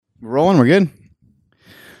We're rolling. We're good.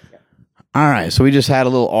 All right. So we just had a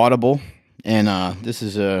little audible, and this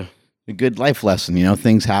is a good life lesson. You know,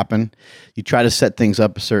 things happen. You try to set things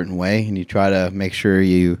up a certain way, and you try to make sure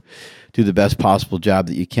you do the best possible job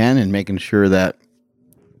that you can, and making sure that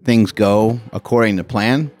things go according to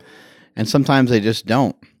plan. And sometimes they just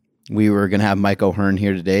don't. We were going to have Mike O'Hearn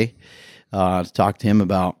here today to talk to him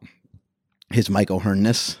about his Mike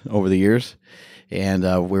O'Hearn-ness over the years, and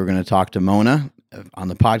we were going to talk to Mona on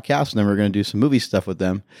the podcast, and then we're going to do some movie stuff with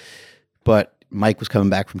them. But Mike was coming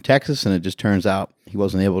back from Texas, and it just turns out he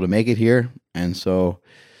wasn't able to make it here, and so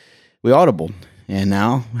we audibled. And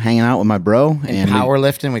now hanging out with my bro. And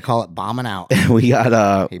powerlifting, we call it bombing out. We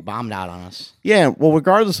got he bombed out on us. Yeah, well,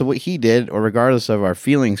 regardless of what he did, or regardless of our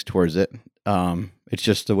feelings towards it, it's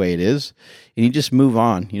just the way it is. And you just move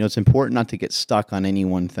on. You know, it's important not to get stuck on any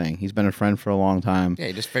one thing. He's been a friend for a long time. Yeah,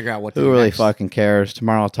 you just figure out what to Who do really next. fucking cares?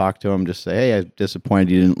 Tomorrow I'll talk to him, just say, hey, I'm disappointed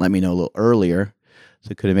you didn't let me know a little earlier.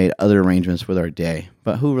 So could have made other arrangements with our day.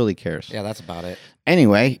 But who really cares? Yeah, that's about it.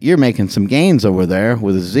 Anyway, you're making some gains over there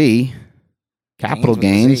with a Z. Capital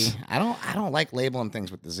gains. I don't like labeling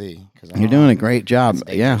things with the Z. You're doing a great job.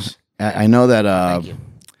 That's Yeah. dangerous. I know that Thank you.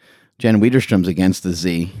 Jen Wiederstrom's against the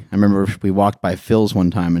Z. I remember we walked by Phil's one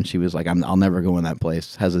time, and she was like, I'll never go in that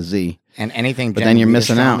place. It has a Z. And anything But Jen then you're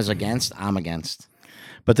missing Wiederstrom out. is against, I'm against.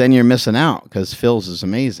 But then you're missing out because Phil's is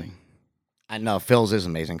amazing. I know Phil's is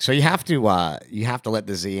amazing. So you have to let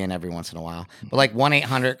the Z in every once in a while. But like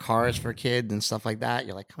 1-800-CARS for kids and stuff like that,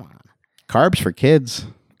 you're like, come on. Carbs for kids.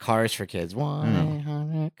 Cars for kids.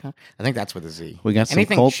 1-800-CARS. I think that's with a Z. We got some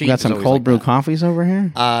Anything cold. We cheap got is some always cold like brew that. coffees over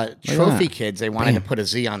here. Trophy that. kids, they wanted to Damn. put a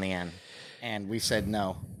Z on the end. And we said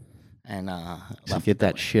no. And So left get it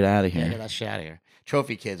that way. shit out of Yeah, here. get that shit out of here.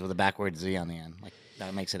 Trophy kids with a backward Z on the end. Like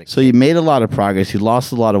that makes it a So you made a lot of progress. You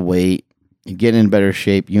lost a lot of weight. You get in better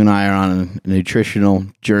shape. You and I are on a nutritional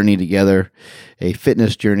journey together, a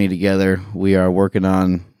fitness journey together. We are working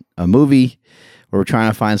on a movie where we're trying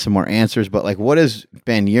to find some more answers. But like, what has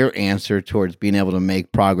been your answer towards being able to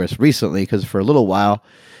make progress recently? Because for a little while,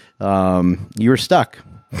 you were stuck.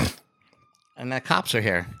 And the cops are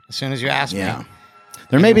here. As soon as you ask me.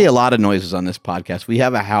 There may be a lot of noises on this podcast. We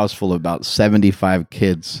have a house full of about 75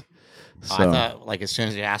 kids. Oh, So I thought, like, as soon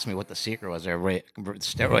as you asked me what the secret was, there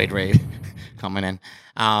steroid raid coming in.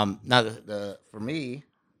 Now, for me,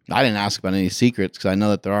 I didn't ask about any secrets because I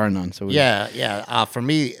know that there are none. So yeah. For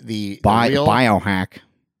me, the biohack.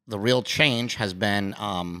 the real change has been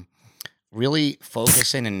really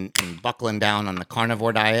focusing and buckling down on the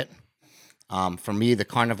carnivore diet. For me, the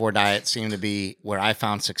carnivore diet seemed to be where I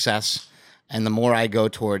found success. And the more I go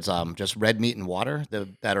towards just red meat and water, the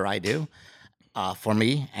better I do for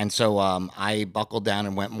me. And so I buckled down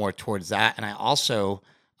and went more towards that. And I also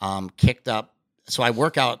kicked up. So I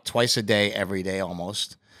work out twice a day, every day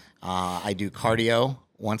almost. I do cardio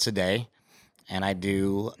once a day, and I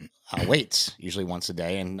do weights usually once a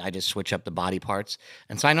day. And I just switch up the body parts.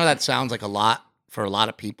 And so I know that sounds like a lot for a lot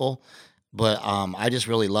of people, but I just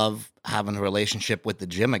really love having a relationship with the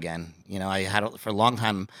gym again. You know, for a long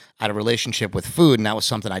time, I had a relationship with food, and that was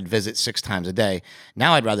something I'd visit 6 times a day.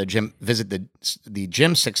 Now I'd rather visit the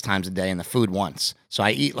gym 6 times a day and the food once. So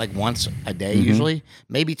I eat like once a day usually,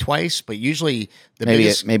 maybe twice, but usually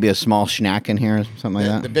Maybe a small snack in here or something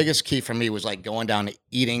like the that. biggest key for me was like going down to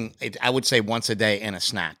eating. I would say once a day and a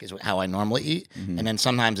snack is how I normally eat. And then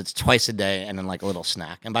sometimes it's twice a day and then like a little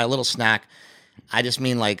snack. And by a little snack, I just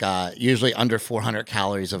mean like usually under 400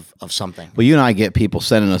 calories of something. Well, you and I get people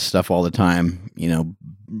sending us stuff all the time, you know,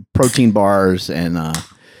 protein bars and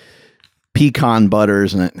pecan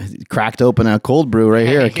butters, and it cracked open a cold brew right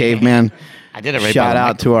here, a caveman. I did it right Shout by the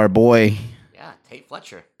out to our boy, Yeah, Tate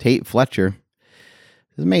Fletcher. Tate Fletcher.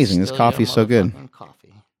 It's amazing. This Still coffee's your so good. motherfucking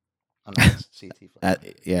Coffee. Oh, no, it's CT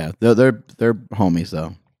Fletcher. Yeah, they're homies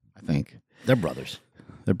though. I think They're brothers.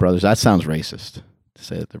 they're brothers. That sounds racist to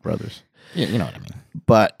say that they're brothers. Yeah, you know what I mean.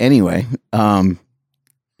 But anyway,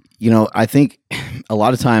 you know, I think a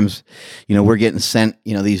lot of times, you know, we're getting sent,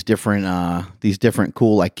 you know, these different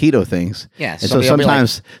cool like keto things. Yeah, And so somebody will be like,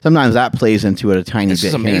 sometimes that plays into it a tiny this bit.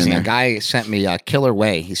 is here and amazing. A there. guy sent me Killer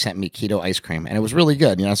Whey. He sent me keto ice cream, and it was really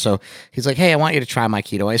good. You know, so he's like, "Hey, I want you to try my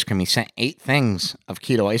keto ice cream." He sent 8 things of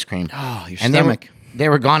keto ice cream. Oh, your and stomach. they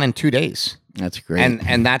were gone in 2 days. That's great.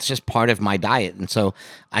 And that's just part of my diet. And so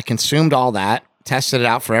I consumed all that, tested it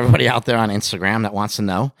out for everybody out there on Instagram that wants to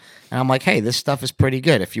know. And I'm like, hey, this stuff is pretty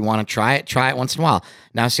good. If you want to try it once in a while.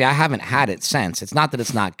 Now, see, I haven't had it since. It's not that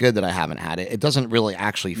it's not good that I haven't had it. It doesn't really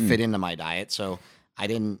actually fit into my diet. So I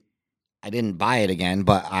didn't buy it again,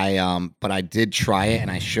 but I did try it, and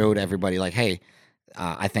I showed everybody like, hey,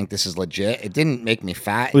 I think this is legit. It didn't make me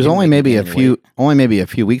fat. It was didn't only make me maybe gain weight. only maybe a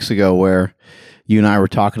few weeks ago where you and I were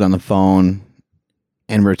talking on the phone,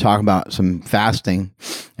 and we were talking about some fasting,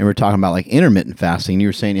 and we were talking about like intermittent fasting. And you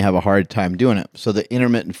were saying you have a hard time doing it. So the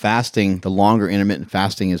intermittent fasting, the longer intermittent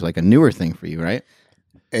fasting, is like a newer thing for you, right?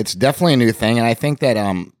 It's definitely a new thing, and I think that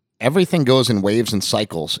everything goes in waves and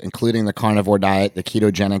cycles, including the carnivore diet, the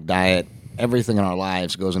ketogenic diet. Everything in our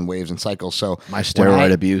lives goes in waves and cycles. So My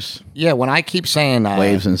steroid abuse, yeah, when I keep saying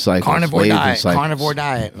waves and cycles, carnivore waves and diet, cycles. carnivore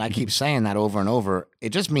diet, and I keep saying that over and over, it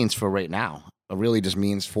just means for right now. It really just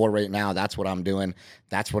means for right now. That's what I'm doing.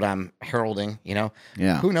 That's what I'm heralding.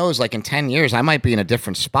 Yeah. Who knows? Like in 10 years, I might be in a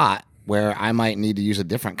different spot where I might need to use a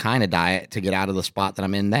different kind of diet to get out of the spot that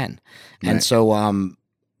I'm in then. And Right. so,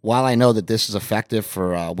 while I know that this is effective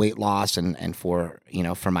for weight loss and for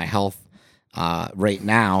for my health right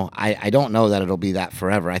now, I don't know that it'll be that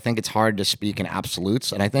forever. I think it's hard to speak in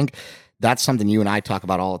absolutes, and I think that's something you and I talk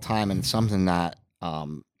about all the time, and it's something that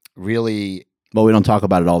really. But we don't talk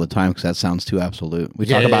about it all the time because that sounds too absolute. We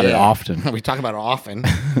talk about it often. We talk about it often.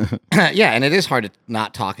 Yeah, and it is hard to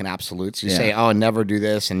not talk in absolutes. You say, "Oh, never do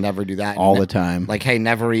this and never do that," all the time. Like, "Hey,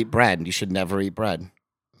 never eat bread. You should never eat bread."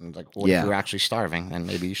 And like, what if Yeah. you're actually starving? Then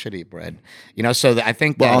maybe you should eat bread. So I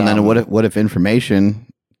think that. Well, and then what if information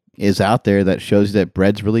is out there that shows that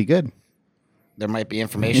bread's really good? There might be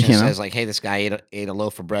information that says like, "Hey, this guy ate a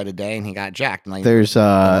loaf of bread a day and he got jacked." And like, There's all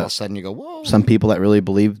of a sudden you go, "Whoa!" some people that really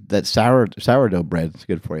believe that sourdough bread is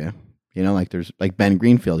good for you. Like there's like Ben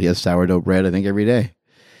Greenfield. He has sourdough bread, I think, every day.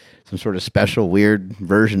 Some sort of special, weird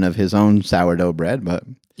version of his own sourdough bread, but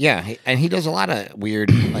yeah, and he does a lot of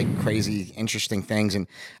weird, like crazy, interesting things. And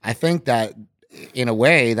I think that in a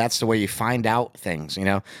way, that's the way you find out things.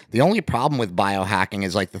 The only problem with biohacking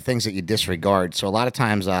is like the things that you disregard. So a lot of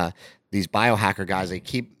times, these biohacker guys, they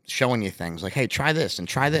keep showing you things like, "Hey, try this and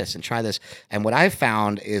try this and try this." And what I've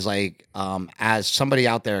found is like, as somebody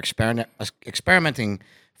out there experimenting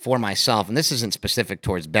for myself, and this isn't specific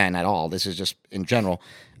towards Ben at all. This is just in general.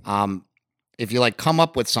 If you like come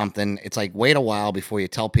up with something, it's like wait a while before you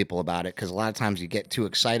tell people about it, because a lot of times you get too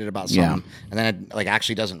excited about something and then it like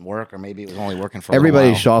actually doesn't work, or maybe it was only working for everybody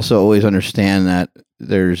a little while. should also always understand that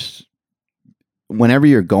whenever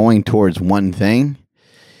you're going towards one thing,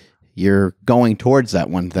 you're going towards that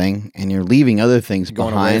one thing and you're leaving other things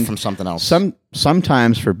Going behind away from something else.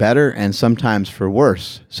 Sometimes for better and sometimes for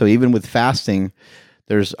worse. So even with fasting,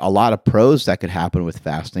 there's a lot of pros that could happen with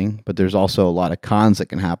fasting, but there's also a lot of cons that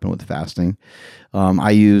can happen with fasting.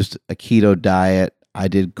 I used a keto diet. I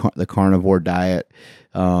did the carnivore diet.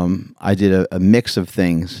 I did a mix of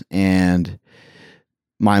things, and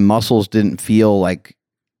my muscles didn't feel like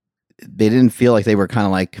they were kind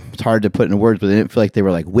of like, it's hard to put into words, but they didn't feel like they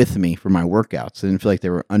were like with me for my workouts. They didn't feel like they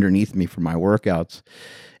were underneath me for my workouts,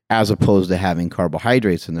 as opposed to having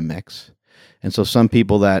carbohydrates in the mix. And so some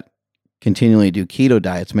people that continually do keto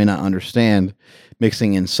diets may not understand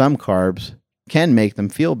mixing in some carbs can make them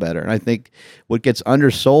feel better. And I think what gets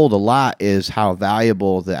undersold a lot is how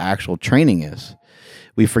valuable the actual training is.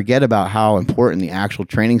 We forget about how important the actual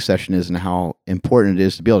training session is and how important it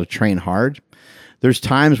is to be able to train hard. There's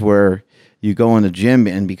times where you go in the gym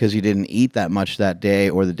and because you didn't eat that much that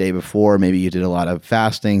day or the day before, maybe you did a lot of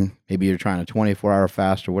fasting, maybe you're trying a 24-hour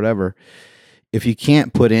fast or whatever. If you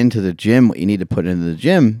can't put into the gym what you need to put into the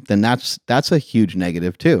gym, then that's a huge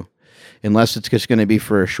negative too, unless it's just going to be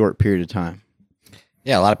for a short period of time.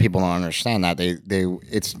 Yeah, a lot of people don't understand that.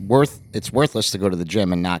 It's worthless to go to the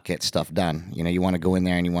gym and not get stuff done. You want to go in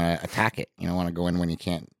there and you want to attack it. You don't want to go in when you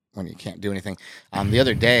can't do anything. The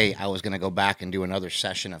other day I was going to go back and do another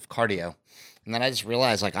session of cardio. And then I just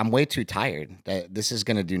realized, like, I'm way too tired. That this is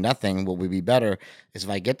going to do nothing. What would be better is if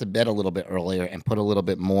I get to bed a little bit earlier and put a little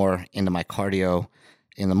bit more into my cardio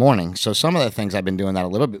in the morning. So some of the things I've been doing that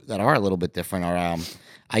are a little bit different are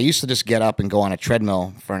I used to just get up and go on a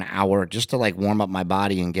treadmill for an hour just to like warm up my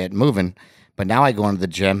body and get moving. But now I go into the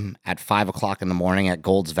gym at 5:00 in the morning at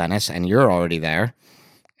Gold's Venice, and you're already there.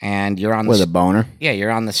 And you're on with a boner. Yeah,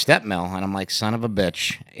 you're on the step mill, and I'm like, son of a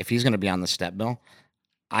bitch. If he's going to be on the step mill,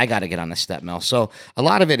 I got to get on the step mill. So a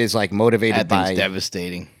lot of it is like motivated by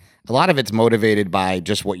devastating. A lot of it's motivated by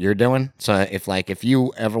just what you're doing. So if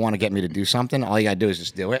you ever want to get me to do something, all you got to do is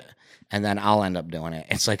just do it, and then I'll end up doing it.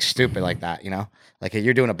 It's like stupid like that, Like if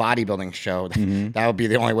you're doing a bodybuilding show, that would be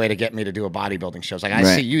the only way to get me to do a bodybuilding show. It's like I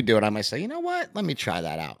see you do it, I might say, you know what? Let me try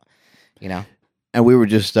that out. And we were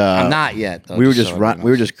just I'm not yet, though, we were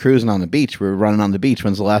we were just cruising on the beach. We were running on the beach.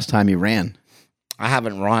 When's the last time you ran? I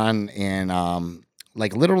haven't run in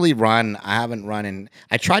literally run. I haven't run in.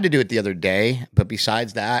 I tried to do it the other day, but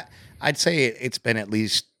besides that, I'd say it's been at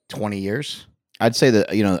least 20 years. I'd say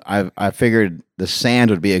that, I figured the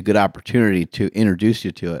sand would be a good opportunity to introduce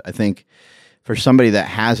you to it. I think for somebody that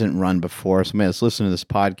hasn't run before, somebody that's listening to this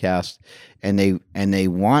podcast, and they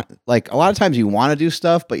want, like, a lot of times you want to do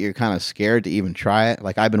stuff, but you're kind of scared to even try it.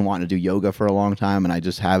 Like, I've been wanting to do yoga for a long time, and I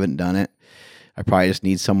just haven't done it. I probably just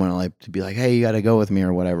need someone to be like, hey, you got to go with me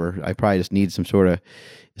or whatever. I probably just need some sort of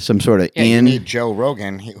You need Joe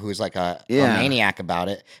Rogan, who's like a maniac about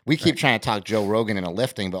it. We keep trying to talk Joe Rogan into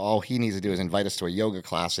lifting, but all he needs to do is invite us to a yoga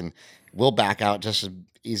class, and we'll back out just as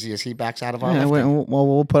easy as he backs out of our lifting.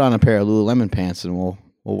 We'll put on a pair of Lululemon pants and we'll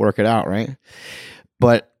work it out, right?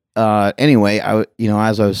 But anyway,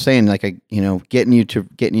 as I was saying,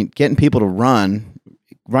 getting people to run.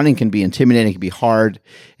 Running can be intimidating, it can be hard.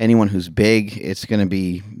 Anyone who's big, it's going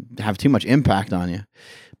to have too much impact on you.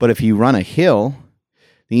 But if you run a hill,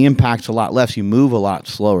 the impact's a lot less. You move a lot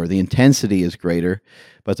slower. The intensity is greater,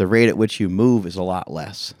 but the rate at which you move is a lot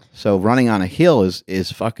less. So running on a hill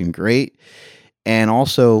is fucking great. And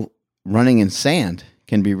also running in sand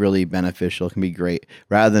can be really beneficial. It can be great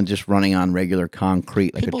rather than just running on regular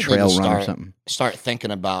concrete like people a trail run or something. Start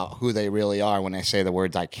thinking about who they really are when they say the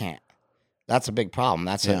words "I can't." That's a big problem.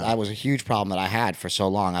 That was a huge problem that I had for so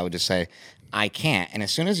long. I would just say, I can't. And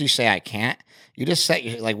as soon as you say I can't, you just set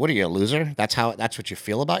what are you, a loser? That's what you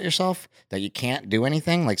feel about yourself, that you can't do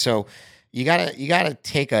anything. Like, so you gotta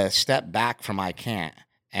take a step back from I can't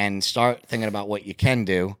and start thinking about what you can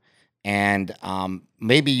do. And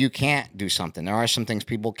maybe you can't do something. There are some things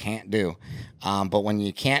people can't do. But when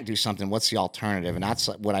you can't do something, what's the alternative? And that's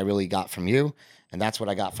what I really got from you. And that's what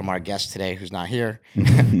I got from our guest today, who's not here.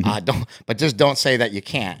 But just don't say that you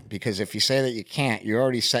can't, because if you say that you can't, you're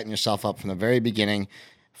already setting yourself up from the very beginning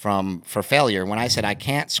for failure. When I said I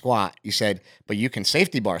can't squat, you said, but you can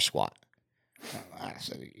safety bar squat. I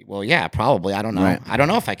said, well, yeah, probably. I don't know. Right. I don't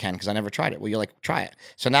know if I can because I never tried it. Well, you're like, try it.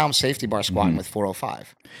 So now I'm safety bar squatting with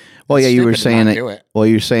 405. Well, yeah, you were saying that. Well,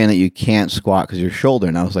 you're saying that you can't squat because your shoulder,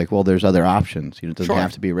 and I was like, well, there's other options. It doesn't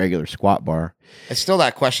have to be a regular squat bar. It's still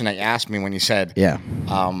that question that you asked me when you said, "Yeah,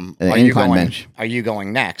 are you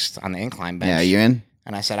going next on the incline bench?" Yeah, are you in?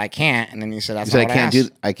 And I said, I can't. And then you said, that's not what I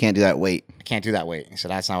asked. I can't do that weight. I can't do that weight. He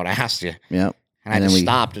said, that's not what I asked you. Yep. And I just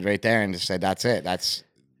stopped it right there and just said, that's it.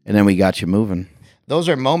 And then we got you moving. Those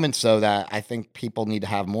are moments, though, that I think people need to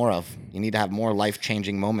have more of. You need to have more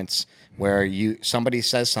life-changing moments where somebody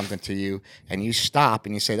says something to you and you stop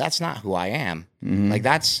and you say, that's not who I am. Mm-hmm. Like,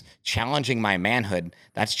 that's challenging my manhood.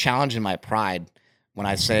 That's challenging my pride. When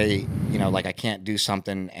I say, I can't do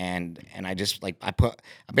something and I just I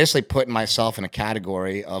basically put myself in a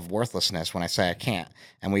category of worthlessness when I say I can't.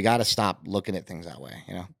 And we got to stop looking at things that way,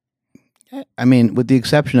 I mean, with the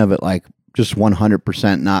exception of it, just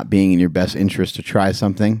 100% not being in your best interest to try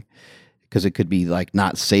something, because it could be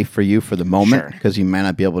not safe for you for the moment, because you might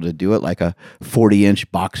not be able to do it, like a 40-inch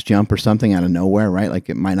box jump or something out of nowhere, right? Like,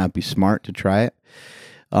 it might not be smart to try it.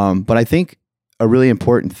 But I think a really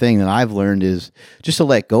important thing that I've learned is just to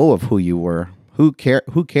let go of who you were. Who cares?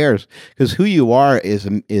 Because who you are is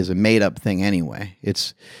a made up thing anyway.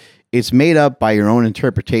 It's made up by your own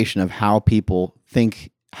interpretation of how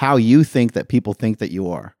you think that people think that you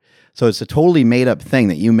are. So it's a totally made up thing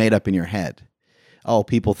that you made up in your head. Oh,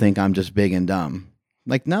 people think I'm just big and dumb.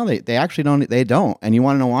 Like, no, they actually don't. They don't. And you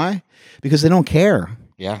want to know why? Because they don't care.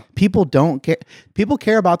 Yeah. People don't care. People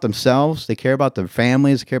care about themselves. They care about their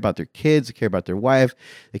families. They care about their kids. They care about their wife.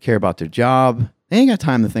 They care about their job. They ain't got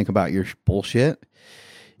time to think about your bullshit.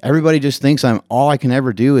 Everybody just thinks all I can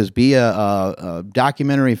ever do is be a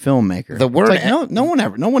documentary filmmaker. The word no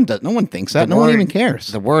one thinks that. No one even cares.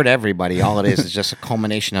 The word everybody, all it is just a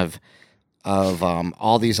culmination of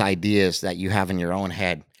all these ideas that you have in your own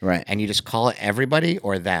head. Right. And you just call it everybody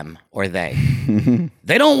or them or they.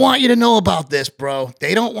 They don't want you to know about this, bro.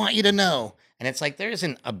 They don't want you to know. And it's like, there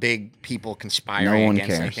isn't a big people conspiring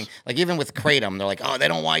against anything. Like, even with Kratom, they're like, oh, they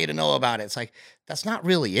don't want you to know about it. It's like, that's not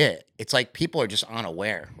really it. It's like, people are just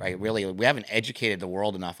unaware, right? Really, we haven't educated the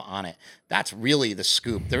world enough on it. That's really the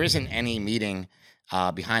scoop. There isn't any meeting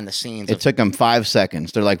behind the scenes. It took them 5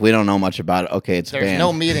 seconds. They're like, we don't know much about it. Okay, it's There's banned.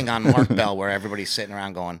 no meeting on Mark Bell where everybody's sitting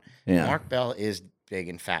around going, Mark Bell is big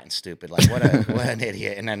and fat and stupid. Like, what an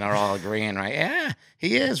idiot. And then they're all agreeing, right? Yeah,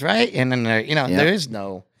 he is, right? And then, there is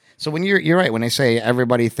no... So when you're right, when they say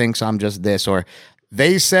everybody thinks I'm just this, or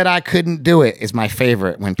they said I couldn't do it, is my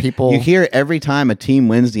favorite. When people... You hear every time a team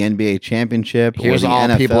wins the NBA championship, here's or the all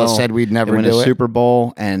NFL, people that said we'd never win do a it. Super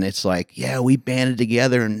Bowl, and it's like, yeah, we banded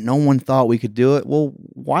together and no one thought we could do it. Well,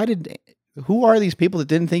 who are these people that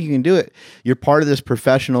didn't think you can do it? You're part of this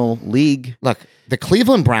professional league. Look, the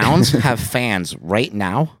Cleveland Browns have fans right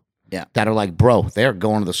now Yeah. that are like, bro, they're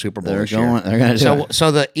going to the Super Bowl. They're this year. going. They're going to do it.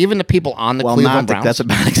 So even the people on the Well, Cleveland not Browns. that's a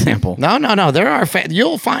bad example. No. There are.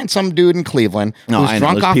 You'll find some dude in Cleveland No, who's I know.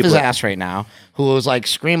 drunk There's off his people- ass right now, who was like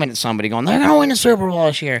screaming at somebody, going, "They're going to win the Super Bowl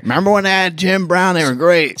this year." Remember when they had Jim Brown? They were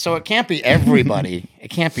great. So it can't be everybody. It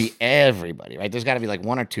can't be everybody, right? There's got to be like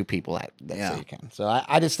one or two people that say you can. So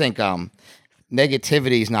I just think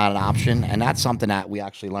negativity is not an option, and that's something that we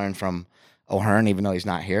actually learned from O'Hearn, even though he's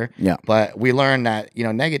not here. Yeah. But we learned that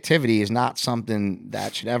negativity is not something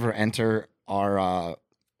that should ever enter our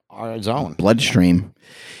zone. Bloodstream.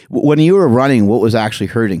 When you were running, what was actually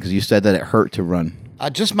hurting? Because you said that it hurt to run.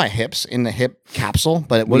 Just my hips in the hip capsule,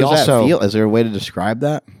 but What we does also that feel? Is there a way to describe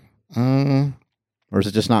that? Or does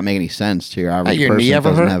it just not make any sense to your average your person knee that ever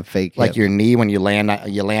doesn't hurt? have fake Like hips? your knee when you land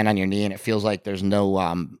on your knee and it feels like there's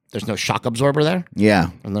no shock absorber there. Yeah.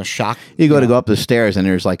 There's no shock. You go up the stairs and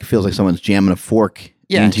there's like, it feels like someone's jamming a fork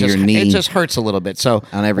into your knee. It just hurts a little bit. So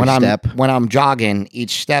on every when step. when I'm jogging,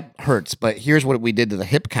 each step hurts. But here's what we did to the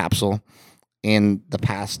hip capsule in the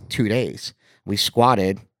past 2 days. We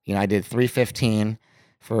squatted. I did 315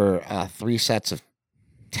 for 3 sets of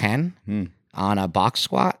 10 on a box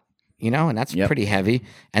squat. And that's pretty heavy.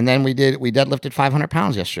 And then we deadlifted 500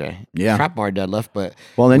 pounds yesterday. Yeah. Trap bar deadlift. But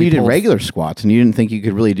Well, then we you did pulled- regular squats and you didn't think you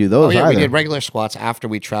could really do those yeah, either. we did regular squats after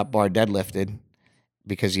we trap bar deadlifted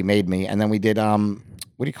because you made me. And then we did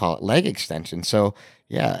what do you call it? Leg extension. So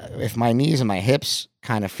yeah, if my knees and my hips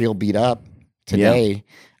kind of feel beat up today,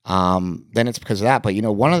 then it's because of that. But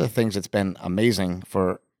one of the things that's been amazing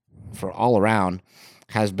for all around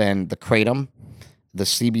has been the kratom, the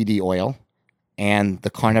CBD oil, and the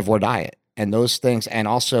carnivore diet. And those things, and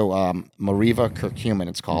also Mariva curcumin,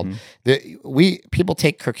 it's called. People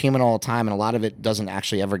take curcumin all the time, and a lot of it doesn't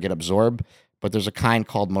actually ever get absorbed. But there's a kind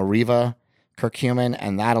called Mariva curcumin,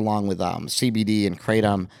 and that along with CBD and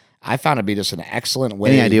kratom, I found it to be just an excellent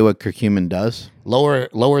way. Any idea what curcumin does?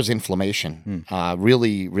 Lowers inflammation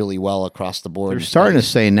really, really well across the board. They're starting to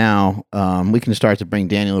say now we can start to bring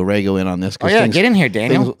Daniel Orrego in on this. Oh yeah, get in here,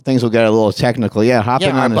 Daniel. Things will get a little technical. Yeah, hop in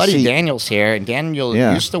Yeah, our on the buddy seat. Daniel's here, and Daniel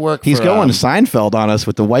used to work. He's for, going Seinfeld on us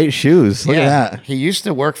with the white shoes. Look at that. He used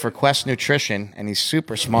to work for Quest Nutrition, and he's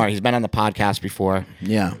super smart. He's been on the podcast before.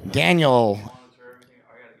 Yeah. Daniel.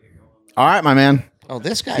 All right, my man. Oh,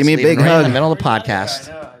 this guy's Give me a leaving big right hug. in the middle of the podcast.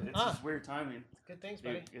 I know. It's just weird timing. Good, thanks,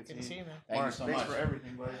 buddy. Good to see you, man. Thank you so Thanks much. for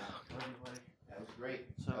everything, buddy. That was great.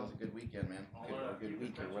 That was a good weekend, man. Good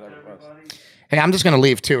week or whatever it was. Hey, I'm just gonna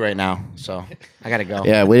leave too right now, so I gotta go.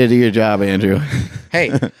 Yeah, way to do your job, Andrew. Hey,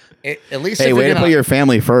 at least Hey, if way you're to gonna, put your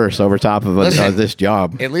family first over top of Listen. this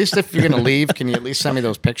job. at least if you're gonna leave, can you at least send me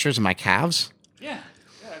those pictures of my calves, Yeah,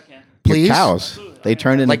 I can. please? Your cows. They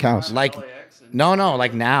turned into cows. Like, no,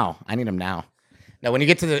 like now. I need them now. Now, when you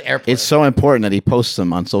get to the airport, It's so important that he posts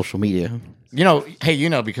them on social media.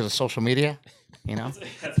 hey, because of social media, That's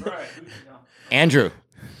right. Andrew,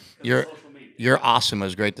 you're awesome. It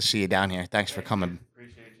was great to see you down here. Thanks for coming.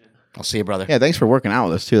 Appreciate you. I'll see you, brother. Yeah, thanks for working out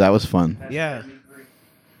with us too. That was fun. Yeah.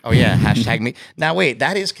 Oh yeah, hashtag me. Now wait,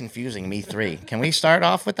 that is confusing. Me three. Can we start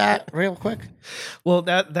off with that real quick? Well,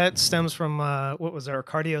 that stems from what was our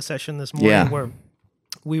cardio session this morning, Yeah. where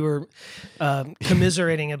we were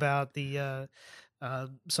commiserating about the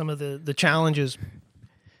some of the challenges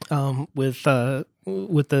with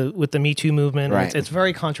the Me Too movement. Right. It's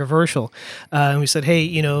very controversial, and we said, hey,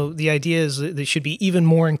 the idea is that it should be even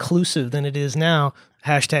more inclusive than it is now.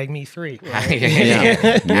 Hashtag Me Three.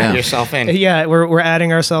 Yeah. Add yourself in. Yeah, we're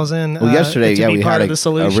adding ourselves in. Well, yesterday, to be we part had of the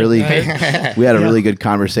solution. really right? we had a really good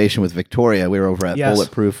conversation with Victoria. We were over at Yes.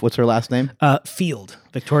 Bulletproof. What's her last name?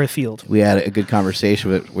 Victoria Field. We had a good conversation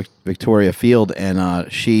with Victoria Field,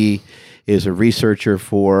 and she is a researcher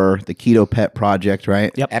for the Keto Pet Project,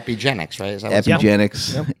 right? Yep. Epigenics, right? Is that what it's called?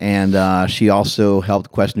 Epigenics, and she also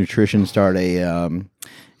helped Quest Nutrition start a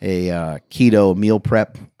keto meal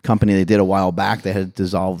prep company they did a while back. They had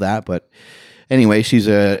dissolved that, but anyway, she's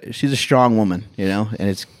a strong woman, and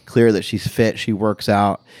it's clear that she's fit. She works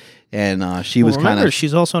out, and she was Remember, kind of.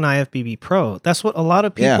 she's also an IFBB pro. That's what a lot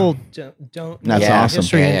of people don't know That's about awesome.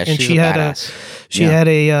 history. Yeah, and she's she a had badass. she had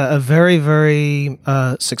a very, very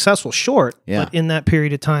successful short, Yeah. but in that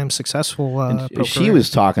period of time, successful. Pro She career. was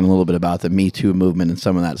talking a little bit about the Me Too movement and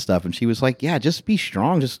some of that stuff, and she was like, "Yeah, just be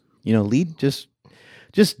strong. Just lead.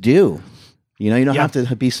 Just do. You don't have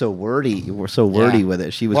to be so wordy. We're so wordy Yeah. with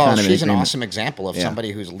it." She was Well, kind of in she's an agreement. awesome example of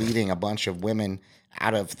somebody who's leading a bunch of women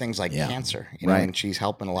out of things like cancer. Right. And she's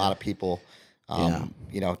helping a lot of people. To Well,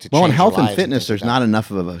 change in their health and lives fitness, things there's like not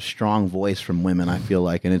enough of a strong voice from women, I feel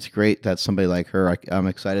like, and it's great that somebody like her. I'm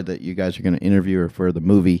excited that you guys are going to interview her for the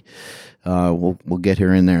movie. We'll get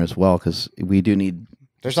her in there as well because we do need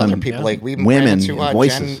There's some other people like we women ran into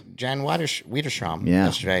voices. Jen Wiederstrom Yeah.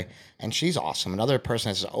 yesterday, and she's awesome. Another person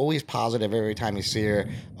that's always positive every time you see her,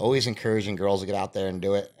 always encouraging girls to get out there and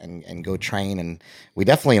do it and go train. And we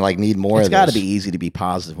definitely like need more. It's of got to this. be easy to be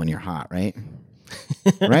positive when you're hot, right?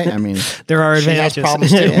 Right? I mean, There are She has advantages.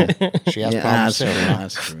 problems too. She has problems that's too. true. You know?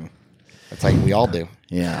 That's true. It's like we all do.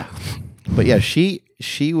 Yeah, but yeah, she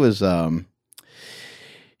was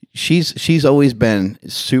she's always been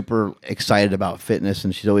super excited about fitness,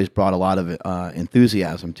 and she's always brought a lot of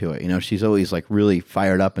enthusiasm to it. You know, she's always like really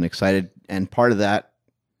fired up and excited, and part of that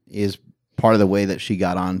is part of the way that she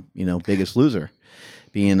got on. You know, Biggest Loser,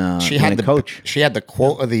 being a coach. She had the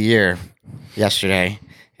quote of the year yesterday,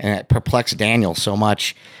 and it perplexed Daniel so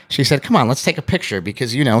much. She said, "Come on, let's take a picture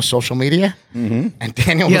because you know social media." Mm-hmm. And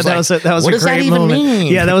Daniel was like, that was "What a does that great even moment.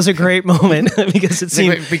 mean?" Yeah, that was a great moment because it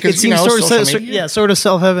seemed Because, it seemed you know, social media? sort of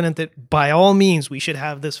self-evident that by all means we should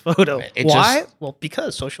have this photo. It Why? just- Well,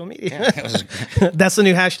 because social media. Yeah, it was- That's the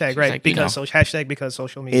new hashtag, right? like, you Because know. hashtag because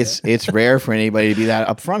social media. It's rare for anybody to be that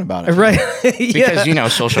upfront about it. right. because yeah. you know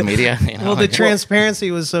social media. You know, Well, the like,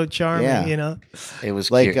 transparency was so charming. Yeah. You know. it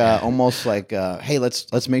was Like cute. almost like, hey,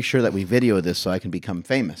 let's make sure that we video this so I can become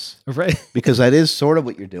famous. Right. Because that is sort of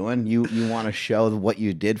what you're doing. You want to show what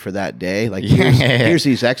you did for that day. Like Yeah. here's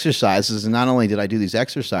these exercises, and not only did I do these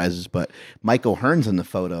exercises, but Mike O'Hearn's in the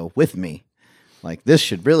photo with me. Like this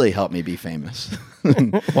should really help me be famous.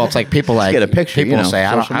 Well, it's like people like get a picture, People you know, say, "I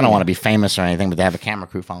social don't media. want to be famous or anything," but they have a camera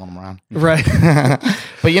crew following them around. Right.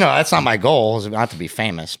 But you know, that's not my goal. Is not to be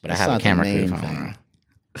famous, but I have a not the camera crew main following thing. around.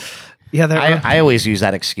 Yeah. There. I always use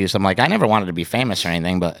that excuse. I'm like, I never wanted to be famous or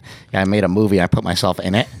anything, but yeah, I made a movie. I put myself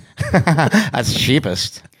in it. That's the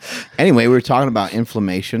cheapest. Anyway, we were talking about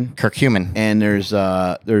inflammation, Curcumin. and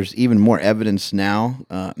there's even more evidence now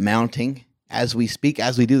mounting as we speak,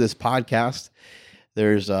 as we do this podcast.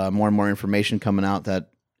 There's more and more information coming out that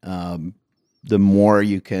the more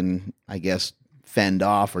you can, I guess, fend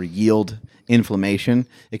off or yield inflammation,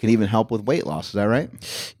 it can even help with weight loss. Is that right?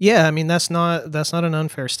 Yeah, I mean that's not an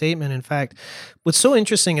unfair statement. In fact, what's so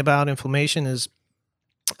interesting about inflammation is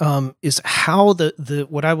how the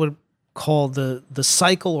what I would call the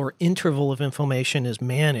cycle or interval of inflammation is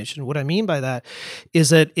managed. And what I mean by that is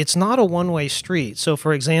that it's not a one-way street. So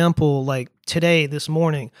for example, like today, this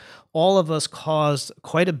morning, all of us caused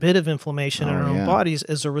quite a bit of inflammation in our own bodies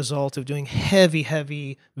as a result of doing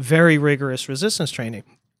heavy, very rigorous resistance training.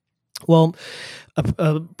 Well,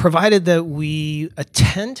 provided that we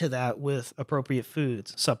attend to that with appropriate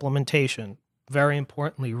foods, supplementation, very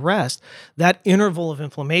importantly, rest, that interval of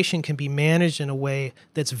inflammation can be managed in a way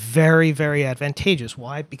that's very, very advantageous.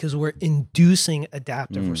 Why? Because we're inducing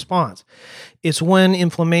adaptive response. It's when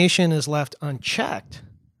inflammation is left unchecked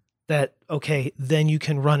that, okay, then you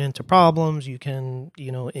can run into problems, you can,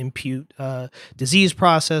 impute disease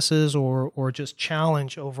processes or just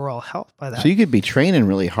challenge overall health by that. So you could be training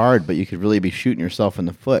really hard, but you could really be shooting yourself in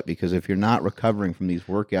the foot because if you're not recovering from these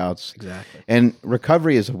workouts, Exactly. And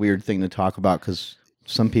recovery is a weird thing to talk about because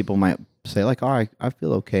some people might say like, "Oh, I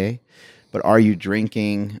feel okay," but are you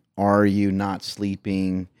drinking? Are you not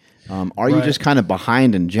sleeping? Are you just kind of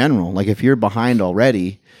behind in general? Like if you're behind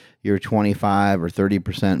already, you're 25 or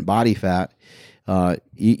 30% body fat.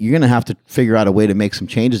 You're going to have to figure out a way to make some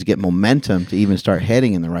changes to get momentum to even start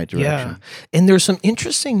heading in the right direction. Yeah. And there's some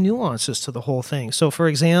interesting nuances to the whole thing. So, for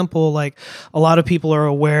example, like a lot of people are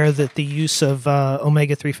aware that the use of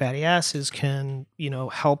omega-3 fatty acids can,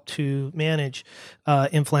 help to manage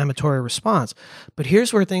inflammatory response. But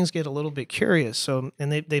here's where things get a little bit curious. So,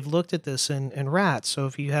 and they've looked at this in rats. So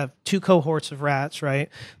if you have two cohorts of rats, right,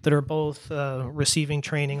 that are both receiving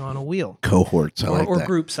training on a wheel. Cohorts, Or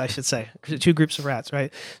groups, I should say. Two groups of rats, right?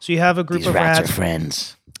 So you have a group These of rats rats are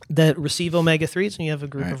friends. that receive omega-3s and you have a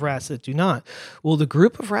group of rats that do not. Well, the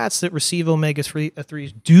group of rats that receive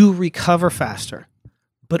omega-3s do recover faster,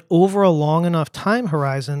 but over a long enough time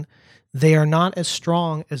horizon, they are not as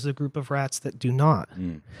strong as the group of rats that do not,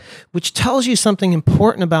 which tells you something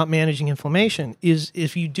important about managing inflammation is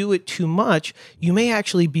if you do it too much, you may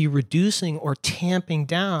actually be reducing or tamping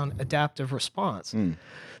down adaptive response.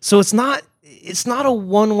 So it's not a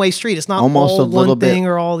one-way street. It's not Almost all a little one thing bit-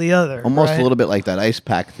 or all the other. Almost right? a little bit like that ice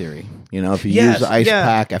pack theory. If you Yes, use the ice yeah.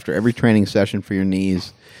 pack after every training session for your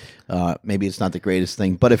knees, maybe it's not the greatest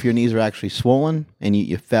thing. But if your knees are actually swollen and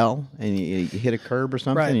you fell and you hit a curb or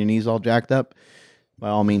something, Right. and your knee's all jacked up, by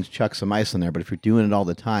all means chuck some ice in there. But if you're doing it all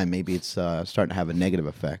the time, maybe it's starting to have a negative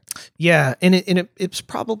effect. Yeah, and it's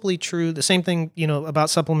probably true. The same thing, about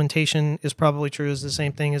supplementation is probably true. Is the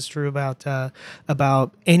same thing is true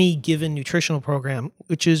about any given nutritional program,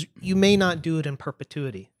 which is you may not do it in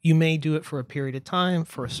perpetuity. You may do it for a period of time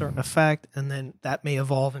for a certain effect, and then that may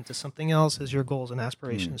evolve into something else as your goals and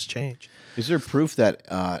aspirations change. Is there proof that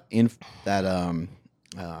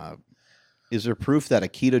is there proof that a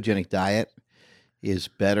ketogenic diet is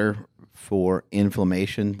better for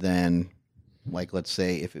inflammation than, like, let's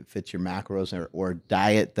say, if it fits your macros, or a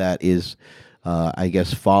diet that is, I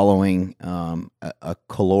guess, following a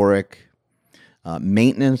caloric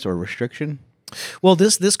maintenance or restriction? Well,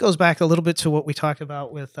 this goes back a little bit to what we talked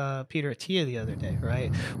about with Peter Attia the other day,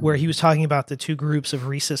 right? Where he was talking about the two groups of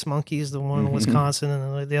rhesus monkeys, the one in Wisconsin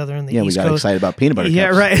and the other in the East Coast. Yeah, we got excited about peanut butter cups. Yeah,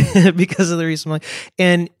 right, because of the rhesus monkey.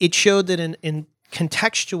 And it showed that in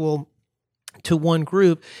contextual to one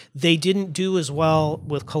group, they didn't do as well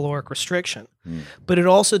with caloric restriction. But it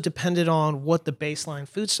also depended on what the baseline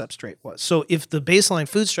food substrate was. So if the baseline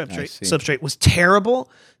food substrate was terrible,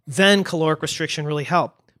 then caloric restriction really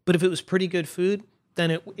helped. But if it was pretty good food,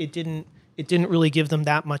 then it didn't really give them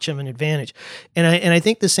that much of an advantage. And I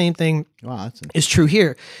think the same thing is true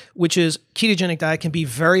here, which is ketogenic diet can be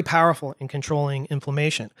very powerful in controlling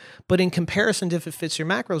inflammation. But in comparison to if it fits your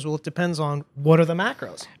macros, well, it depends on what are the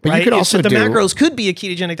macros. But you could also the macros could be a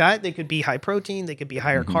ketogenic diet. They could be high protein. They could be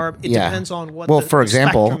higher carb. It depends on what for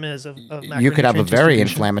example, spectrum is of you could have a very macronutrient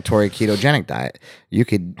inflammatory ketogenic diet. You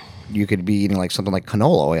could be eating like something like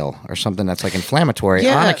canola oil or something that's like inflammatory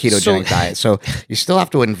on a ketogenic diet. So you still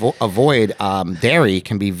have to avoid dairy.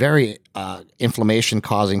 Can be very inflammation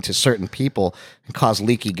causing to certain people and cause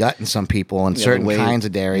leaky gut in some people, and certain kinds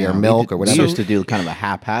of dairy or milk or whatever. We used to do kind of a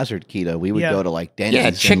haphazard keto. We would go to like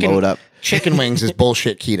Denny's and load up. Chicken wings is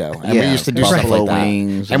bullshit keto, and we used to do stuff like that.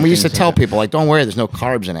 Wings and we used to tell people, like, don't worry, there's no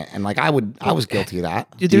carbs in it. And like I was guilty of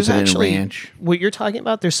that. Dude, there's actually what you're talking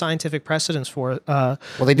about. There's scientific precedence for it. Well,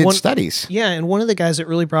 they did studies. Yeah, and one of the guys that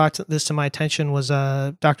really brought this to my attention was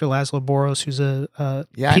Dr. Laszlo Boros, who's a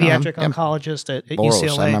pediatric oncologist at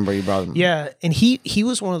UCLA. I remember you brought him. Yeah, and he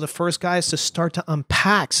was one of the first guys to start to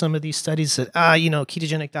unpack some of these studies that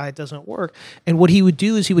ketogenic diet doesn't work. And what he would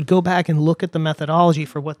do is he would go back and look at the methodology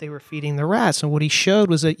for what they were feeding the rats. And what he showed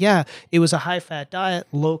was that, it was a high-fat diet,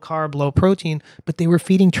 low carb, low protein, but they were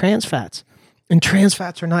feeding trans fats. And trans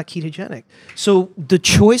fats are not ketogenic. So the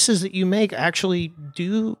choices that you make actually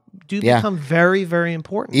do become very, very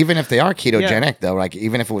important. Even if they are ketogenic, though, like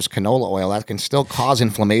even if it was canola oil, that can still cause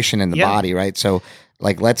inflammation in the body, right? So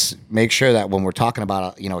like, let's make sure that when we're talking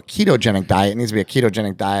about a ketogenic diet, it needs to be a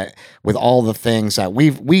ketogenic diet with all the things that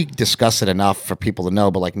we discuss it enough for people to know,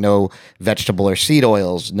 but like no vegetable or seed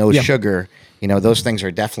oils, no sugar. Those things are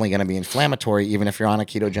definitely going to be inflammatory, even if you're on a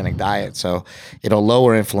ketogenic diet. So it'll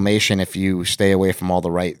lower inflammation if you stay away from all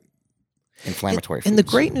the right inflammatory foods. And the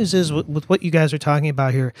great news is with what you guys are talking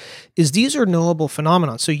about here is these are knowable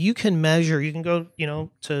phenomena. So you can measure, you can go,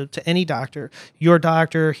 to any doctor, your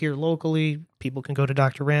doctor here locally. People can go to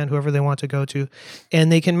Dr. Rand, whoever they want to go to,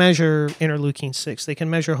 and they can measure interleukin-6. They can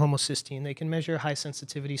measure homocysteine. They can measure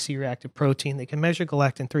high-sensitivity C-reactive protein. They can measure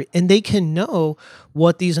galectin-3, and they can know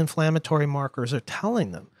what these inflammatory markers are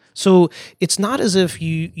telling them. So it's not as if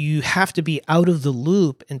you have to be out of the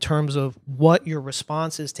loop in terms of what your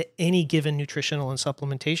response is to any given nutritional and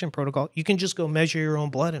supplementation protocol. You can just go measure your own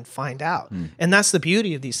blood and find out. And that's the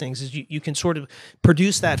beauty of these things is you can sort of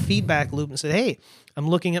produce that feedback loop and say, hey, I'm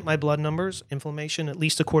looking at my blood numbers. Inflammation, at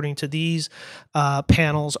least according to these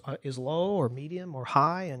panels, is low or medium or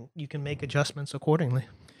high, and you can make adjustments accordingly.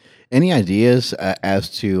 Any ideas as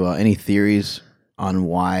to any theories on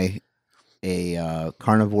why a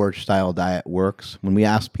carnivore style diet works? When we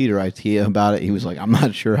asked Peter Attia about it, he was like, I'm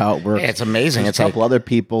not sure how it works. Yeah, it's amazing. There's a couple other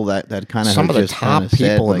people that kind of some of the top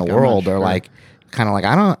people in the world are like kind of like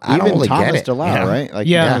I don't really Thomas get it. DeLauer, right? Like,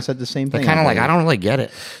 yeah, said the same thing. They're kind of like I don't really get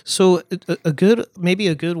it. So a good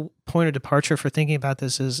point of departure for thinking about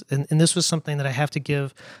this is, and this was something that I have to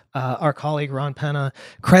give our colleague Ron Penna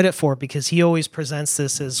credit for, because he always presents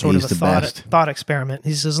this as sort of a thought experiment.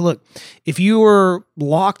 He says, look, if you were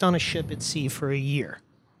locked on a ship at sea for a year,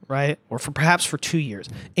 right, or perhaps for 2 years,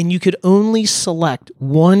 and you could only select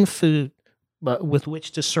one food with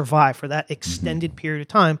which to survive for that extended period of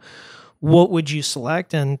time, what would you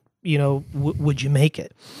select, and would you make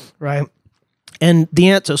it, right? And the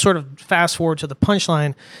answer, sort of fast forward to the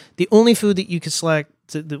punchline, the only food that you could select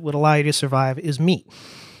that would allow you to survive is meat,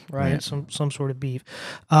 right? Some sort of beef.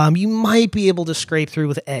 You might be able to scrape through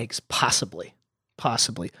with eggs, possibly.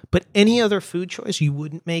 possibly. But any other food choice, you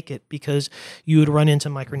wouldn't make it because you would run into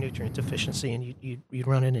micronutrient deficiency and you'd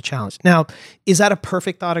run into challenge. Now, is that a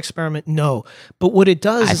perfect thought experiment? No. But what it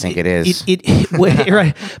does I is think it is.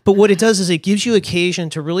 Right. But what it does is it gives you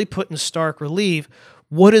occasion to really put in stark relief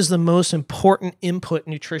what is the most important input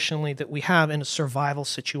nutritionally that we have in a survival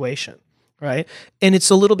situation. Right. And it's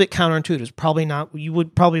a little bit counterintuitive. It's probably not,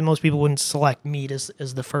 most people wouldn't select meat as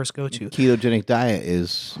the first go-to. Ketogenic diet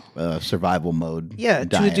is survival mode. Yeah, diet,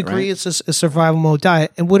 to a degree, right? it's a survival mode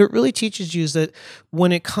diet. And what it really teaches you is that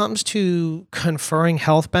when it comes to conferring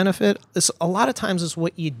health benefit, it's a lot of times is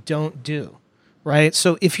what you don't do. Right.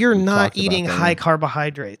 So if you're not talked about eating that, high yeah.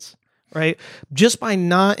 carbohydrates, right, just by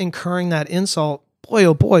not incurring that insult, boy,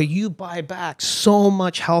 oh boy, you buy back so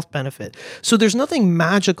much health benefit. So there's nothing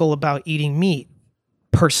magical about eating meat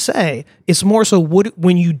per se. It's more so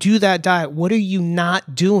when you do that diet, what are you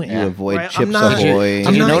not doing? You avoid right? Chips I'm not, Ahoy. I'm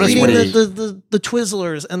Did you not notice eating what he- the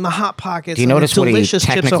Twizzlers and the Hot Pockets. Do you and notice the what he delicious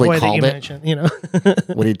Chips technically Ahoy that you called it? mentioned? You know,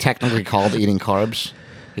 What he technically called eating carbs,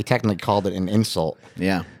 he technically called it an insult.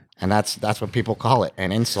 Yeah. And that's what people call it,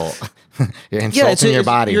 an insult. You're insulting your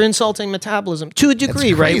body. You're insulting metabolism to a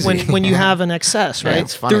degree, right? crazy. When you have an excess, Yeah, right?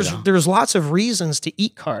 it's funny, though. There's lots of reasons to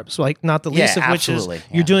eat carbs, like not the least Yeah, of which absolutely, is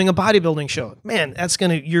yeah. you're doing a bodybuilding show. Man,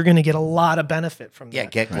 you're gonna get a lot of benefit from that. Yeah,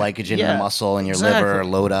 get glycogen in Yeah, the muscle in your exactly. liver,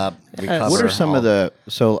 load up, recover. What are some of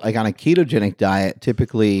so like on a ketogenic diet,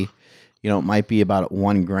 typically, it might be about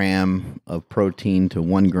 1 gram of protein to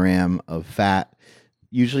 1 gram of fat.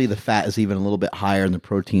 Usually the fat is even a little bit higher and the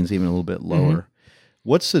protein's even a little bit lower.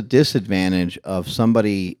 What's the disadvantage of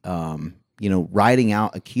somebody, riding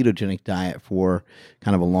out a ketogenic diet for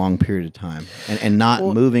kind of a long period of time and not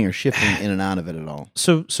moving or shifting in and out of it at all?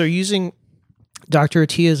 So using Dr.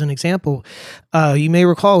 Attia as an example, you may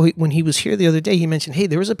recall when he was here the other day, he mentioned, hey,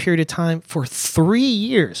 there was a period of time for 3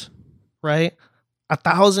 years, right?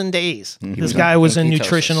 1,000 days. This guy was in ketosis.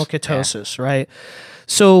 nutritional ketosis, right?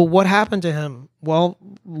 So what happened to him? Well,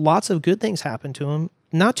 lots of good things happened to him.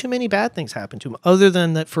 Not too many bad things happened to him, other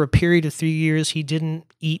than that for a period of 3 years, he didn't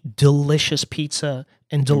eat delicious pizza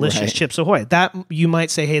and delicious Right. Chips Ahoy. That you might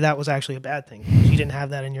say, hey, that was actually a bad thing. You didn't have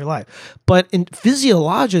that in your life. But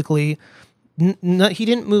physiologically, he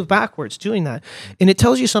didn't move backwards doing that. And it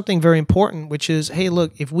tells you something very important, which is, hey,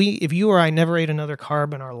 look, if you or I never ate another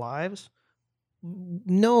carb in our lives,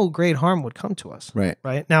 no great harm would come to us. Right.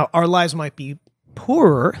 Right. Now, our lives might be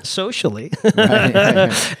poorer socially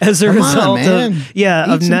Right. as a Come on, result man. of Eat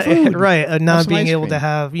some food. of not Have some being ice able to cream.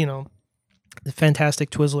 have the fantastic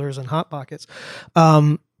Twizzlers and Hot Pockets.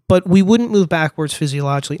 But we wouldn't move backwards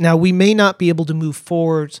physiologically. Now, we may not be able to move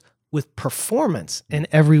forwards with performance in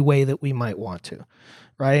every way that we might want to.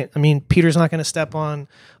 Right? I mean, Peter's not going to step on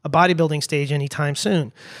a bodybuilding stage anytime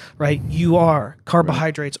soon, right? You are.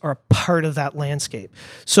 Carbohydrates are a part of that landscape.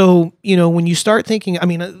 So, when you start thinking, I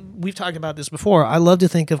mean, we've talked about this before. I love to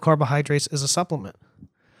think of carbohydrates as a supplement,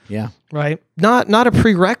 Yeah. right? Not a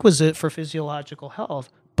prerequisite for physiological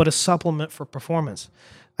health, but a supplement for performance.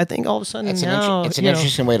 I think all of a sudden It's now, an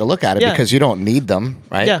interesting way to look at it Yeah. because you don't need them,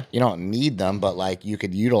 right? Yeah. You don't need them, but like you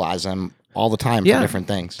could utilize them all the time Yeah. for different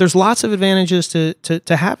things. There's lots of advantages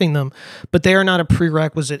to having them, but they are not a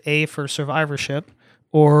prerequisite A for survivorship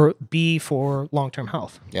or B for long-term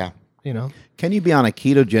health. Yeah. Can you be on a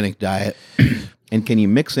ketogenic diet and can you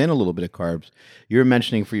mix in a little bit of carbs? You're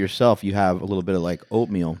mentioning for yourself you have a little bit of like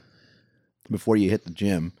oatmeal before you hit the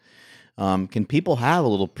gym. Can people have a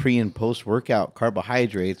little pre and post workout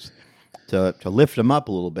carbohydrates to lift them up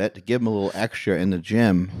a little bit, to give them a little extra in the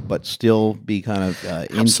gym, but still be kind of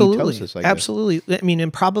in Absolutely. ketosis, I guess? Absolutely. I mean,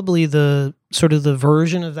 and probably the sort of the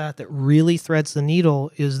version of that really threads the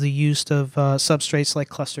needle is the use of substrates like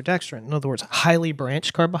cluster dextrin. In other words, highly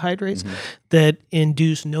branched carbohydrates that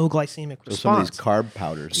induce no glycemic So some of response. these carb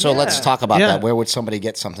powders. So let's talk about Yeah. that. Where would somebody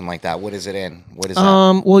get something like that? What is it in? What is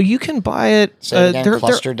that? Well, you can buy it. Say it again. they're-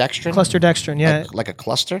 Cluster dextrin? Cluster dextrin, yeah. Like a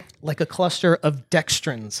cluster? Like a cluster of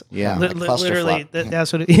dextrins. Yeah. Like cluster Literally, flop.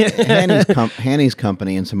 that's what it Hanny's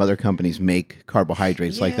company and some other companies make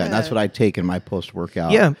carbohydrates like that. And that's Yeah. what I take in my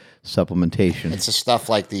post-workout Yeah. supplementation. It's the stuff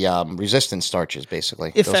like the resistance starches,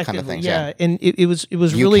 basically. Those kind of things. yeah. And it was You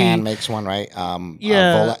really. can makes one, right?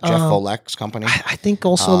 Yeah, Jeff Volek's company. I think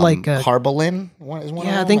also like Carbolin is one of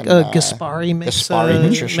yeah, I them, think and, Gaspari makes Gaspari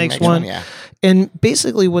Nutrition makes makes one. one, yeah. And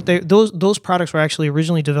basically, what those products were actually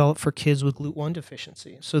originally developed for kids with GLUT1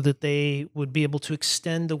 deficiency, so that they would be able to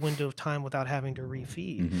extend the window of time without having to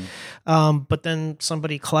refeed. But then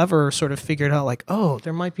somebody clever sort of figured out, like, oh,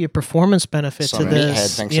 there might be a performance benefit Some to this.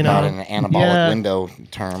 meathead thinks about it in anabolic window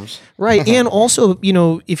terms. Right. And also,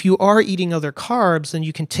 if you are eating other carbs, then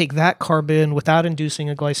you can take that carb in without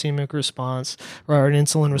inducing a glycemic response or an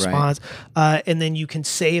insulin response. And then you can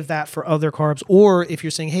save that for other carbs. Or if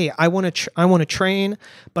you're saying, hey, I want to train,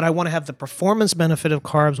 but I want to have the performance benefit of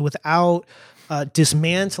carbs without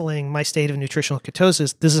dismantling my state of nutritional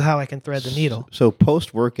ketosis, this is how I can thread the needle. So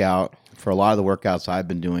post-workout, for a lot of the workouts I've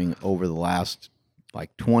been doing over the last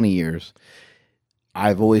like 20 years,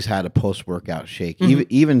 I've always had a post-workout shake.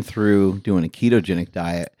 Even through doing a ketogenic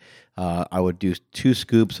diet, I would do 2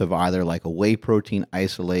 scoops of either like a whey protein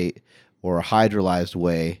isolate or a hydrolyzed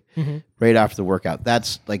whey right after the workout.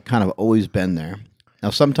 That's like kind of always been there. Now,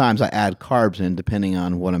 sometimes I add carbs in depending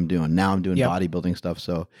on what I'm doing. Now I'm doing bodybuilding stuff,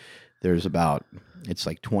 so there's it's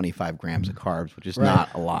like 25 grams of carbs, which is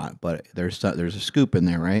not a lot, but there's a scoop in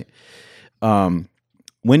there, right?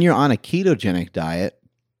 When you're on a ketogenic diet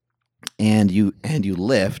and you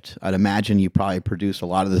lift, I'd imagine you probably produce a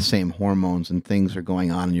lot of the same hormones and things are going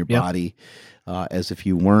on in your body as if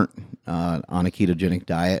you weren't on a ketogenic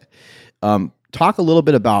diet. Talk a little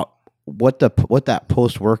bit about what that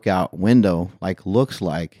post-workout window like looks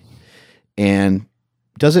like, and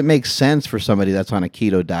does it make sense for somebody that's on a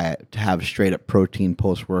keto diet to have straight up protein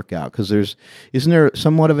post-workout? Because isn't there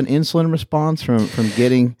somewhat of an insulin response from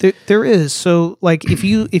getting there is. So like if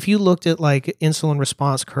you looked at like insulin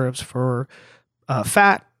response curves for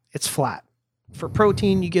fat, it's flat. For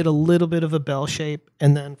protein, you get a little bit of a bell shape,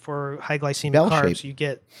 and then for high glycemic carbs, you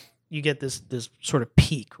get this sort of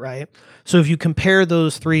peak, right? So if you compare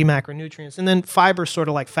those 3 macronutrients, and then fiber sort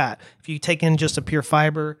of like fat. If you take in just a pure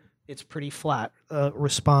fiber, it's pretty flat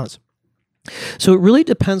response. So it really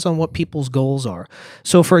depends on what people's goals are.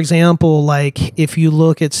 So for example, like if you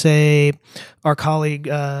look at, say, our colleague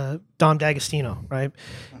Dom D'Agostino, right?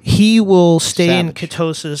 He will stay in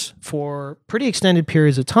ketosis for pretty extended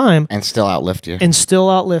periods of time. And still outlift you. And still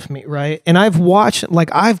outlift me, right? And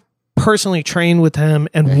I've personally trained with him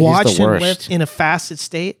and watched him lift in a fasted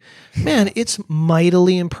state. Man, it's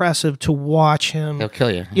mightily impressive to watch him. He'll kill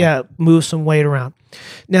you. Yeah, move some weight around.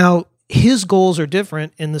 Now, his goals are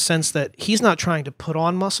different in the sense that he's not trying to put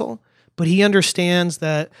on muscle, but he understands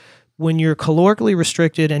that when you're calorically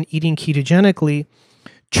restricted and eating ketogenically,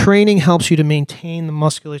 training helps you to maintain the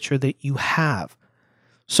musculature that you have.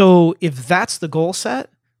 So if that's the goal set,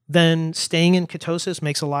 then staying in ketosis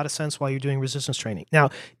makes a lot of sense while you're doing resistance training. Now,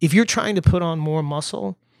 if you're trying to put on more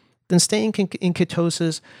muscle, then staying in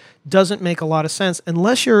ketosis doesn't make a lot of sense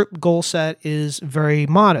unless your goal set is very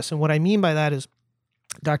modest. And what I mean by that is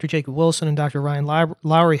Dr. Jacob Wilson and Dr. Ryan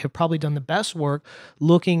Lowry have probably done the best work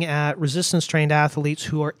looking at resistance-trained athletes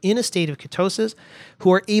who are in a state of ketosis,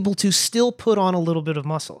 who are able to still put on a little bit of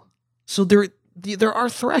muscle. So there are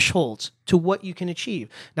thresholds to what you can achieve.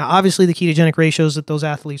 Now, obviously, the ketogenic ratios that those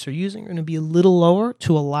athletes are using are going to be a little lower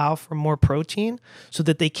to allow for more protein so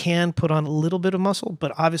that they can put on a little bit of muscle,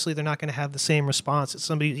 but obviously they're not going to have the same response as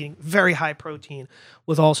somebody eating very high protein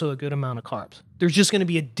with also a good amount of carbs. There's just going to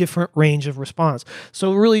be a different range of response.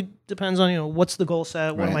 So it really depends on, what's the goal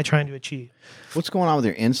set? What am I trying to achieve? What's going on with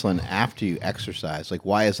your insulin after you exercise? Like,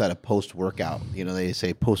 why is that a post-workout? They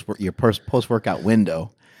say your post-workout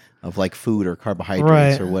window of like food or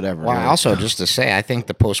carbohydrates or whatever. Well, also just to say, I think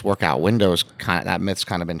the post-workout window is that myth's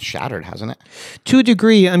kind of been shattered, hasn't it? To a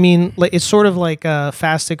degree. I mean, like it's sort of like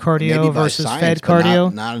fasted cardio versus fed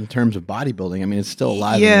cardio. Not in terms of bodybuilding. I mean, it's still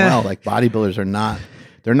alive and well. Like bodybuilders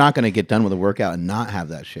they're not going to get done with a workout and not have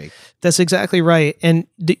that shake. That's exactly right. And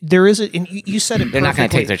there is and you said it perfectly. They're not going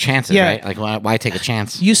to take their chances, right? Like, why take a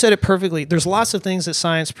chance? You said it perfectly. There's lots of things that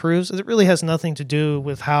science proves. It really has nothing to do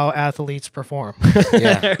with how athletes perform.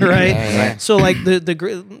 Yeah. Right? Yeah. So like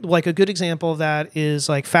like a good example of that is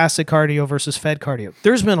like fasted cardio versus fed cardio.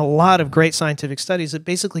 There's been a lot of great scientific studies that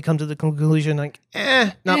basically come to the conclusion like,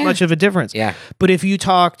 not much of a difference. Yeah. But if you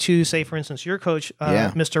talk to, say, for instance, your coach,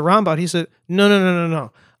 Mr. Rambat, he said,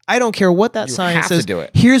 no. I don't care what that science says. Do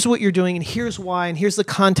it. Here's what you're doing, and here's why, and here's the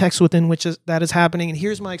context within which that is happening, and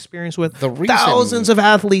here's my experience with thousands of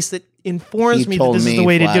athletes that informs me that this is the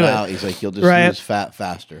way to do it. He's like, you'll just use fat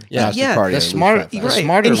faster. The smarter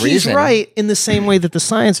and reason. He's right in the same way that the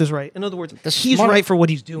science is right. In other words, he's right for what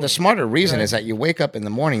he's doing. The smarter reason is that you wake up in the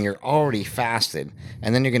morning, you're already fasted,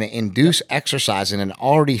 and then you're going to induce exercise in an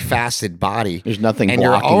already fasted body. There's nothing and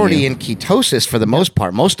blocking you're already you. in ketosis for the most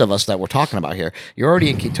part. Most of us that we're talking about here, you're already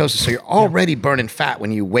in ketosis, so you're already burning fat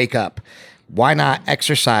when you wake up. why not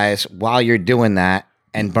exercise while you're doing that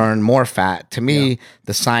and burn more fat? To me,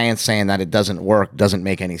 the science saying that it doesn't work doesn't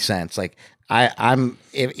make any sense. Like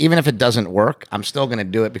even if it doesn't work, I'm still going to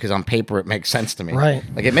do it because on paper it makes sense to me. Right.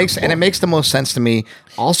 Like it makes the most sense to me.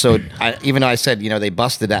 Also, even though I said they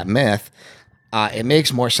busted that myth, it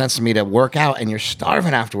makes more sense to me to work out and you're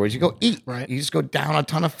starving afterwards. You go eat. Right. You just go down a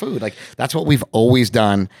ton of food. Like that's what we've always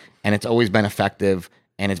done, and it's always been effective,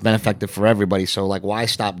 and it's been effective for everybody. So like, why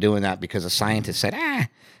stop doing that because a scientist said,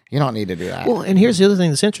 you don't need to do that. Well, and here's the other thing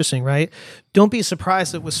that's interesting, right? Don't be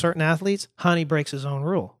surprised that with certain athletes, Hani breaks his own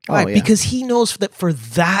rule. Right? yeah. Because he knows that for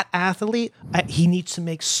that athlete, he needs to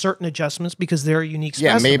make certain adjustments because they're a unique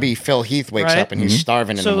Yeah, specimen. maybe Phil Heath wakes Right? up and he's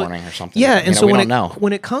starving in the morning or something. Yeah, and so we when don't know.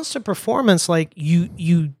 when it comes to performance, like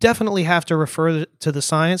you definitely have to refer to the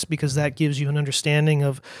science because that gives you an understanding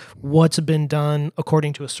of what's been done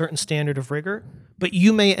according to a certain standard of rigor. But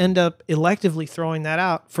you may end up electively throwing that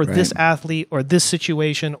out for this athlete or this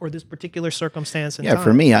situation or this particular circumstance. In time.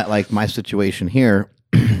 For me, I like my situation here.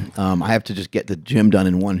 I have to just get the gym done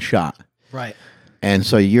in one shot. Right. And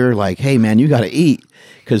so you're like, hey man, you got to eat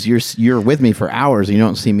because you're with me for hours and you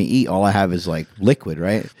don't see me eat. All I have is like liquid,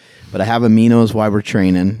 right? But I have aminos while we're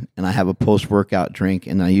training, and I have a post-workout drink,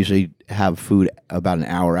 and I usually have food about an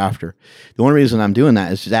hour after. The only reason I'm doing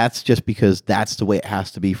that is that's just because that's the way it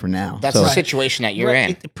has to be for now. That's the situation that you're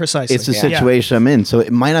in. Precisely. It's the situation I'm in. So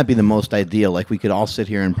it might not be the most ideal. Like we could all sit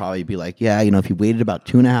here and probably be like, if you waited about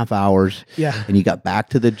 2.5 hours and you got back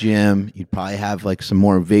to the gym, you'd probably have like some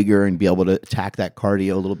more vigor and be able to attack that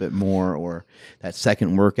cardio a little bit more or that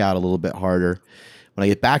second workout a little bit harder. When I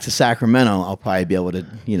get back to Sacramento, I'll probably be able to,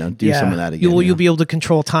 do some of that again. You'll be able to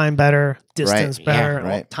control time better, distance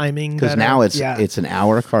better, timing better. Because now it's an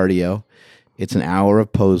hour of cardio, it's an hour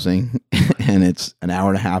of posing, and it's an hour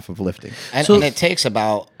and a half of lifting. And it takes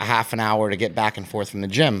about a half an hour to get back and forth from the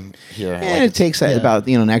gym here. And it takes about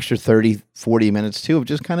an extra 30, 40 minutes too of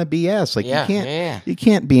just kind of BS. Like you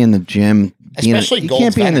can't be in the gym. Especially you Gold's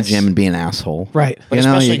can't be in the Venice. gym and be an asshole. Right. But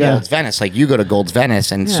especially Gold's Venice. Like you go to Gold's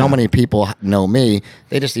Venice and so many people know me,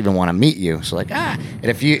 they just even want to meet you. So like, and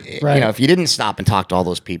if you if you didn't stop and talk to all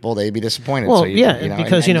those people, they'd be disappointed. Well, so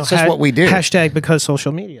because it's just what we do. Hashtag because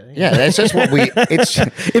social media. Yeah, that's just what we. It's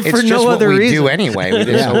for just no what other we reason. do anyway. We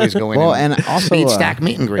just always go in. Well, and also speed stack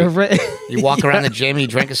meet and greet. Right. You walk around the gym, you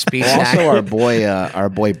drink a speed stack. Also, our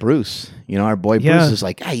boy Bruce. Our boy Bruce is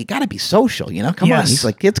like, you got to be social. Come on. He's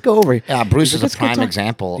like, let's go over. Yeah, Bruce is a Let's go prime talk.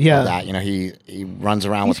 example of that. He runs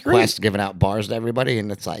around with Quest giving out bars to everybody, and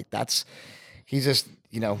it's like he's just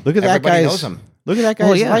Look at that guy's knows him. Look at that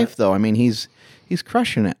guy's life though. I mean, he's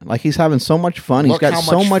crushing it. Like he's having so much fun. Look He's got how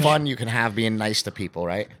so much fun you can have being nice to people,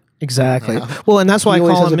 right? Exactly. Well, and that's why He I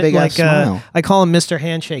always call has him a big-ass smile. I call him Mr.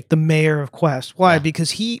 Handshake, the mayor of Quest. Why?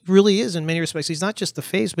 Because he really is in many respects. He's not just the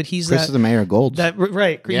face, but he's Chris is the mayor of Golds.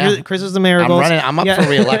 right. Yeah. Chris is the mayor of Golds. I'm up for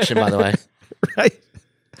re-election, by the way. Right.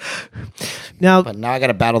 Now, But now I got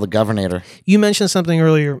to battle the governor. you mentioned something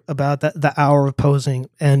earlier about the hour of posing,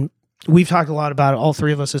 and we've talked a lot about it. All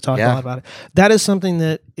three of us have talked a lot about it. That is something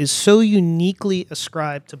that is so uniquely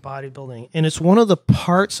ascribed to bodybuilding. And it's one of the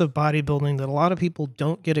parts of bodybuilding that a lot of people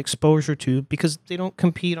don't get exposure to because they don't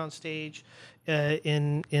compete on stage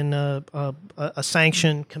in a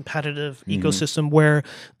sanctioned competitive ecosystem where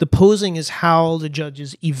the posing is how the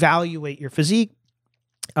judges evaluate your physique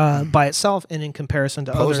by itself and in comparison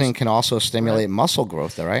to others. Posing can also stimulate muscle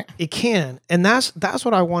growth, though, right? It can, and that's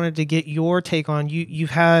what I wanted to get your take on. You've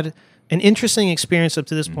had an interesting experience up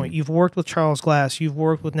to this point. You've worked with Charles Glass. You've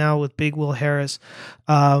worked with Big Will Harris,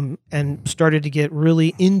 and started to get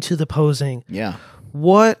really into the posing. Yeah.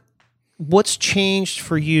 What's changed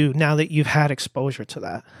for you now that you've had exposure to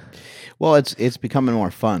that? Well, it's becoming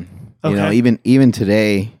more fun. Okay. Even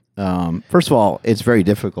today. First of all, it's very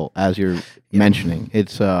difficult, as you're mentioning.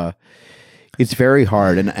 It's very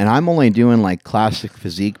hard, and I'm only doing like classic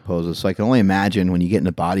physique poses. So I can only imagine when you get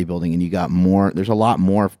into bodybuilding and you got more. There's a lot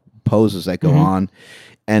more poses that go on,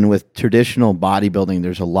 and with traditional bodybuilding,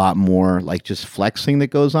 there's a lot more like just flexing that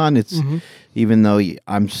goes on. It's even though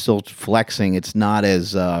I'm still flexing, it's not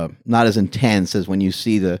as intense as when you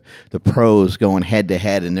see the pros going head to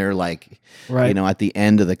head, and they're like, at the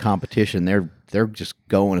end of the competition, they're just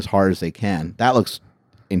going as hard as they can. That looks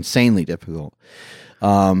insanely difficult.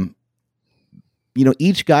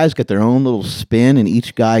 Each guy's got their own little spin, and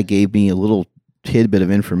each guy gave me a little tidbit of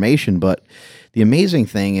information. But the amazing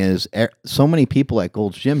thing is, so many people at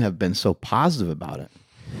Gold's Gym have been so positive about it.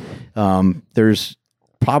 There's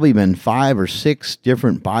probably been 5 or 6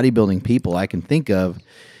 different bodybuilding people I can think of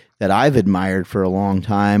that I've admired for a long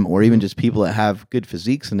time, or even just people that have good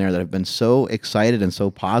physiques in there that have been so excited and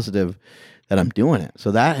so positive that I'm doing it.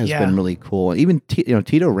 So that has Yeah. been really cool. Even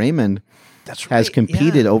Tito Raymond That's has right,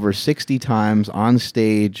 competed yeah. over 60 times on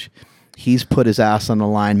stage. He's put his ass on the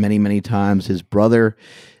line many, many times. His brother,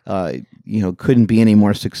 couldn't be any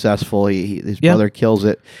more successful. His Yeah. brother kills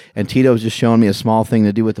it. And Tito's just showing me a small thing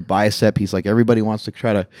to do with the bicep. He's like, everybody wants to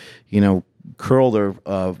try to, curl their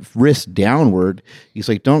wrist downward. He's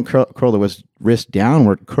like, don't curl the wrist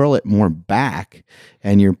downward, curl it more back,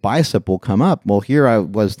 and your bicep will come up. Well, here I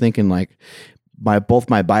was thinking like, both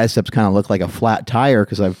my biceps kind of look like a flat tire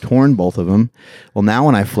because I've torn both of them. Well, now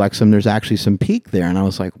when I flex them, there's actually some peak there, and I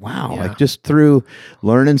was like, wow! Yeah. Like just through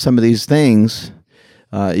learning some of these things,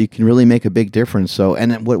 you can really make a big difference. So,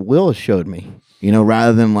 and then what Will showed me,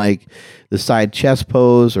 rather than like the side chest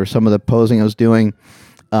pose or some of the posing I was doing,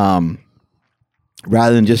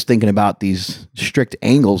 rather than just thinking about these strict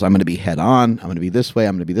angles, I'm going to be head on. I'm going to be this way.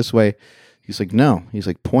 I'm going to be this way. He's like, no. He's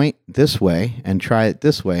like, point this way and try it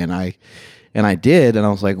this way, and I did, and I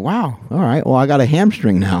was like, wow, all right, well, I got a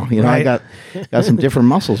hamstring now. I Right. got some different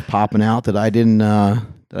muscles popping out that I didn't, that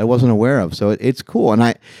I wasn't aware of. So it's cool, and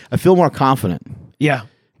I feel more confident. Yeah.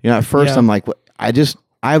 At first Yeah. I'm like,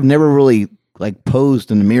 I've never really like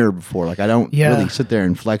posed in the mirror before. Like I don't Yeah. really sit there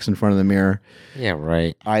and flex in front of the mirror. Yeah,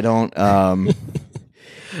 right. I don't.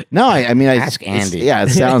 No, I mean, Ask it's- Andy. Yeah, it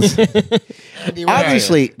sounds. Andy, where are you?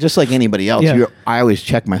 Obviously, just like anybody else, Yeah. I always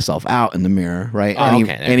check myself out in the mirror, right? Oh, okay,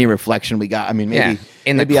 there Any reflection we got. I mean, maybe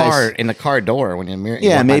in the maybe in the car door when you're mirror. you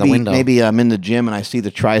Yeah, walk by the window. maybe I'm in the gym and I see the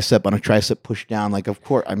tricep on a tricep push down. Like, of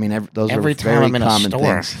course, I mean, those Every are time very I'm in a common store,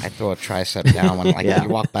 things. I throw a tricep down when Yeah. you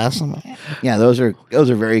walk past them. Yeah, those are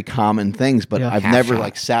very common things. But Yeah. I've Half never shot.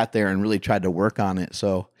 like sat there and really tried to work on it.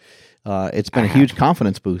 So it's been a huge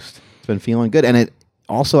confidence boost. It's been feeling good, and it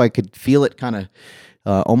also I could feel it kind of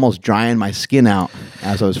almost drying my skin out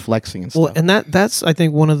as I was flexing and stuff. Well, and that's I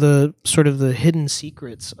think one of the sort of the hidden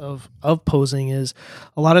secrets of posing is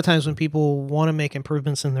a lot of times when people want to make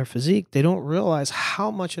improvements in their physique, they don't realize how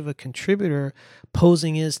much of a contributor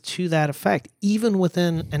posing is to that effect. Even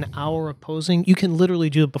within an hour of posing, you can literally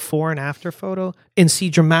do a before and after photo and see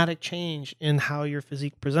dramatic change in how your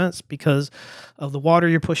physique presents because of the water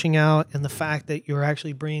you're pushing out and the fact that you're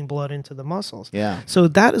actually bringing blood into the muscles. Yeah. So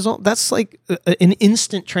that's like an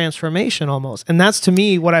instant transformation almost, and that's to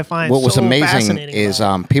me what I find. What was so amazing fascinating is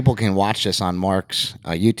about it. people can watch this on Mark's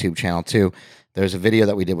YouTube channel too. There's a video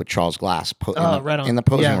that we did with Charles Glass right on. in the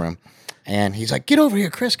posing Yeah. room. And he's like, get over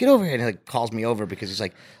here, Chris, get over here. And he like calls me over because he's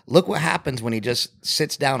like, look what happens when he just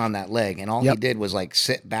sits down on that leg. And all he Yep. did was like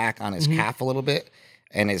sit back on his calf a little bit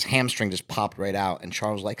and his hamstring just popped right out. And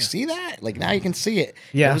Charles was like, see that? Like now you can see it.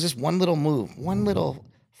 Yeah. It was just one little move, one little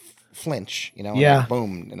flinch, and Yeah. then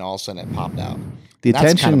boom, and all of a sudden it popped out. The That's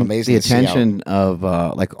attention, kind of amazing the to see how- attention of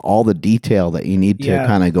like all the detail that you need to Yeah.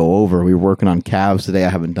 kind of go over. We were working on calves today. I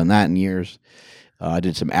haven't done that in years. I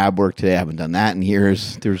did some ab work today. I haven't done that in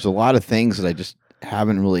years. There's a lot of things that I just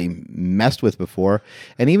haven't really messed with before,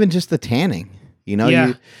 and even just the tanning.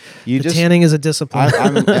 Yeah. You The just tanning is a discipline.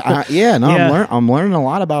 yeah, no, Yeah. I'm learning a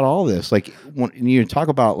lot about all this. Like when you talk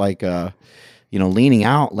about like laying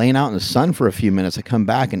out in the sun for a few minutes, I come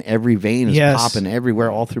back and every vein is Yes. popping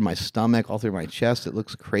everywhere, all through my stomach, all through my chest. It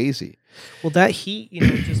looks crazy. Well, that heat,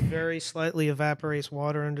 just very slightly evaporates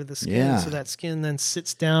water under the skin, Yeah. so that skin then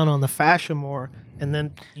sits down on the fascia more, and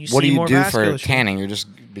then you What see do you more do for vasculature. tanning? You're just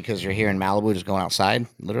because you're here in Malibu, just going outside,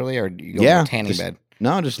 literally, or do you go Yeah, to a tanning just- bed?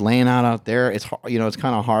 No, just laying out there. It's it's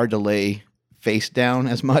kind of hard to lay face down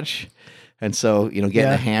as much, and so getting Yeah.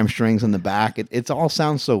 the hamstrings in the back. It all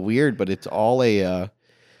sounds so weird, but it's all a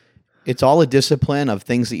discipline of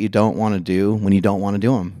things that you don't want to do when you don't want to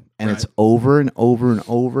do them, and it's over and over and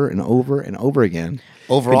over and over and over again.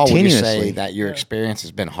 Overall, would you say Continuously. that your experience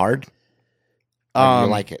has been hard? Or do you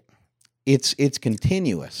like it? It's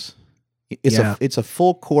continuous. Yeah. It's a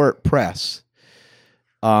full court press.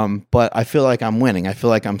 But I feel like I'm winning. I feel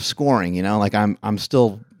like I'm scoring. Like I'm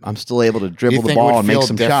still able to Do dribble you the think it ball would and make feel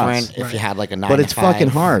some different shots. if you had like a 9 But to it's 5? fucking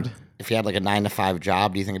hard. If you had like a 9 to 5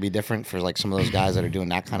 job, do you think it'd be different for like some of those guys that are doing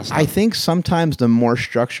that kind of stuff? I think sometimes the more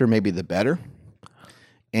structure, maybe the better.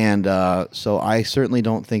 And so I certainly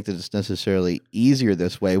don't think that it's necessarily easier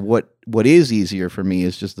this way. What is easier for me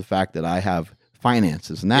is just the fact that I have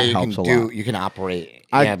finances, and that you helps can a lot. You can operate.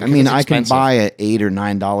 I Yeah, because mean, it's I can expensive. buy a $8 or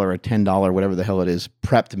 $9 or $10, whatever the hell it is,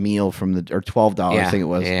 prepped meal from or $12, I think it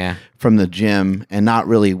was, Yeah. from the gym, and not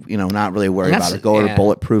really worry And about that's- it. Go to yeah.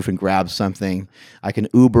 Bulletproof and grab something. I can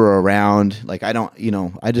Uber around. Like I don't,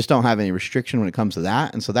 I just don't have any restriction when it comes to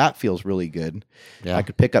that, and so that feels really good. Yeah. I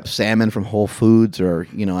could pick up salmon from Whole Foods, or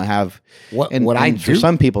I have. What and I for do-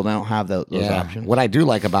 some people, they don't have those Yeah. options. What I do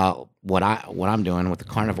like about what I'm doing with the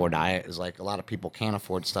carnivore diet is like a lot of people can't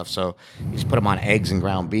afford stuff, so you just put them on eggs and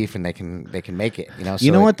ground beef, and they can make it. You know. You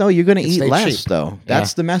So know what though? You're going to it eat stays less cheap. though.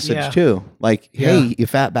 That's the message Yeah. too. Like, Yeah. hey, you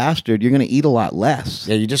fat bastard, you're going to eat a lot less.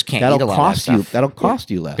 Yeah, you just can't That'll eat a lot cost of that you. stuff. That'll cost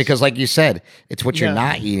you less. Because, like you said, it's what you're Yeah.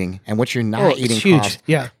 not eating, and what you're Oh, not it's eating huge. costs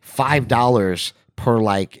Yeah. $5 per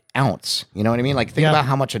like ounce. You know what I mean? Like think Yeah. about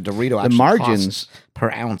how much a Dorito actually margins, costs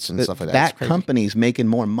per ounce and stuff like that. It's that crazy. company's making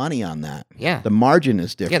more money on that. Yeah. The margin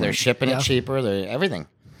is different. Yeah, they're shipping Yeah. it cheaper. They're everything.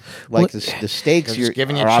 Like the steaks They're just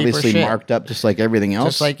giving you are cheaper obviously shit. marked up just like everything else.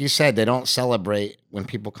 Just like you said, they don't celebrate when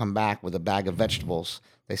people come back with a bag of vegetables.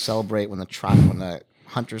 They celebrate when the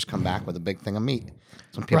hunters come back with a big thing of meat.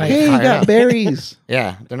 Some people Right. get hey, you fired got up. berries.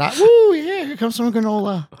 Yeah, they're not. Woo! Yeah, here comes some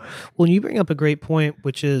granola. Well, you bring up a great point,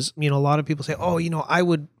 which is, a lot of people say, "Oh, I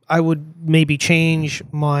would maybe change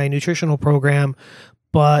my nutritional program,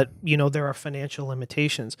 but there are financial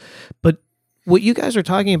limitations." But what you guys are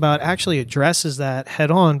talking about actually addresses that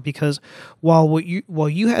head on, because while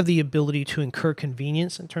you have the ability to incur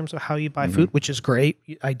convenience in terms of how you buy food, which is great,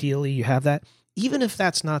 ideally you have that. Even if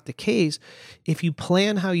that's not the case, if you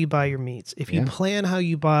plan how you buy your meats, if you plan how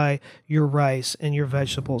you buy your rice and your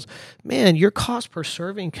vegetables, man, your cost per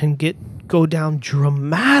serving can go down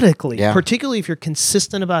dramatically. Yeah. Particularly if you're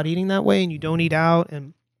consistent about eating that way and you don't eat out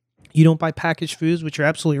and you don't buy packaged foods, which you're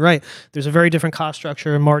absolutely right. There's a very different cost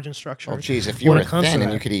structure and margin structure. Oh, geez, if you when were it comes to thin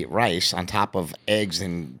and that. you could eat rice on top of eggs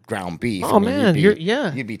and ground beef, Oh, man, you'd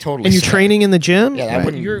be totally. and you're set. training in the gym, Yeah, that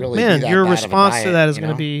wouldn't your really be man, that your bad of a response to diet, that is you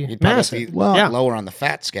going to know? be You'd probably massive. be Well, yeah. lower on the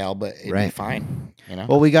fat scale, but it'd be Right. fine. You know.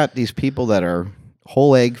 Well, we got these people that are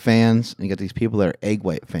whole egg fans, and you got these people that are egg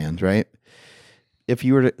white fans, right? If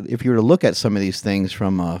you were to look at some of these things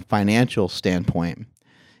from a financial standpoint,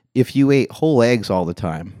 if you ate whole eggs all the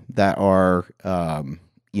time, that are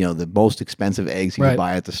the most expensive eggs you Right. can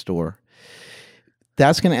buy at the store,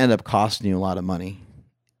 that's going to end up costing you a lot of money.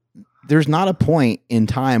 There's not a point in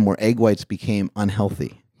time where egg whites became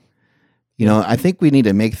unhealthy. I think we need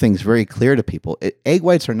to make things very clear to people. Egg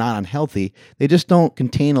whites are not unhealthy. They just don't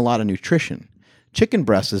contain a lot of nutrition. Chicken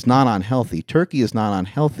breast is not unhealthy. Turkey is not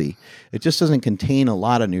unhealthy. It just doesn't contain a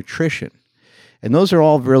lot of nutrition. And those are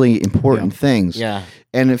all really important things. Yeah.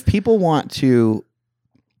 And if people don't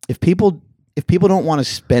want to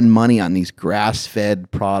spend money on these grass-fed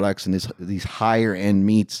products and these higher end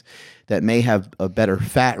meats that may have a better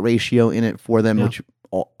fat ratio in it for them, which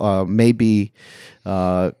may be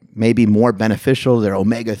more beneficial, their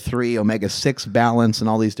omega-3, omega-6 balance and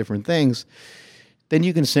all these different things, then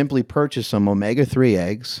you can simply purchase some omega-3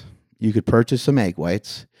 eggs. You could purchase some egg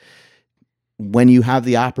whites. When you have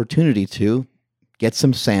the opportunity to, get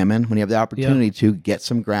some salmon. When you have the opportunity to, get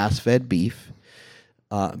some grass-fed beef.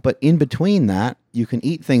 But in between that, you can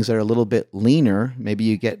eat things that are a little bit leaner. Maybe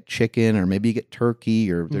you get chicken, or maybe you get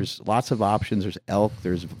turkey, or there's lots of options. There's elk,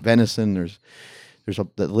 there's venison,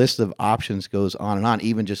 the list of options goes on and on,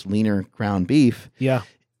 even just leaner ground beef. Yeah.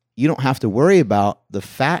 You don't have to worry about the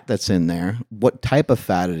fat that's in there, what type of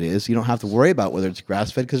fat it is. You don't have to worry about whether it's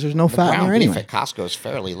grass-fed because there's no fat in Ground there beef anyway. at Costco is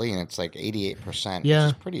fairly lean. It's like 88%. Yeah.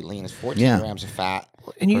 Which is pretty lean. It's 14 Yeah. grams of fat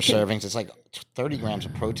And you per can- servings. It's like 30 grams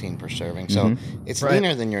of protein per serving. So it's Right.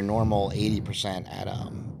 leaner than your normal 80%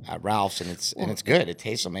 at Ralph's, and it's good. It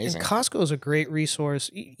tastes amazing. And Costco is a great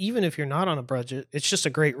resource, even if you're not on a budget. It's just a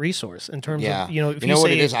great resource in terms Yeah. of if you you know what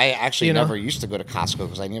say, it is? I actually you know- never used to go to Costco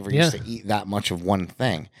because I never used to eat that much of one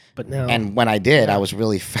thing. But now, And when I did, I was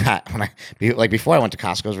really fat. Before I went to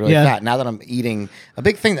Costco, I was really Yeah. fat. Now that I'm eating, a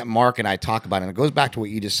big thing that Mark and I talk about, and it goes back to what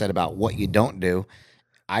you just said about what you don't do.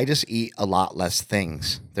 I just eat a lot less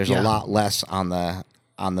things. There's a lot less on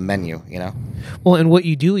the menu, well, and what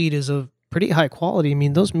you do eat is of pretty high quality. I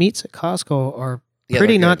mean, those meats at Costco are Yeah,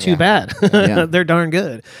 pretty they're not good, too yeah. bad. Yeah. They're darn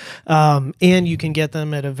good. And you can get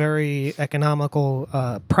them at a very economical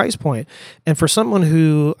price point. And for someone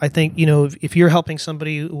who, I think, if you're helping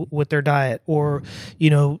somebody with their diet, or,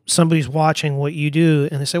 somebody's watching what you do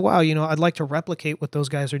and they say, wow, I'd like to replicate what those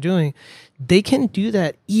guys are doing, they can do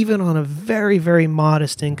that even on a very, very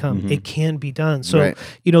modest income. It can be done. So, Right.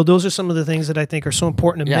 those are some of the things that I think are so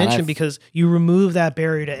important to Yeah, and mention, I've- because you remove that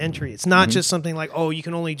barrier to entry. It's not just something like, oh, you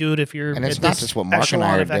can only do it if you're And it's at not this just what Mark and I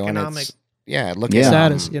echelon are of doing. economic. Look Yeah. at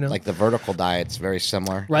Status, like the vertical diet's very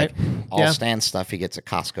similar. Right. Like all Yeah. stand stuff he gets at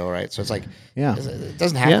Costco, right? So it's like, Yeah. it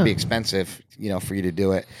doesn't have Yeah. to be expensive, for you to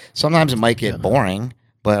do it. Sometimes it might get boring,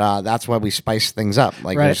 but that's why we spice things up.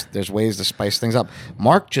 Like Right. there's ways to spice things up.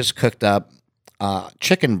 Mark just cooked up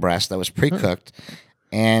chicken breast that was pre-cooked,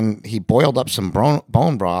 and he boiled up some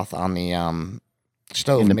bone broth on the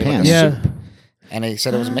stove In the and made like pan. a Yeah. soup. And he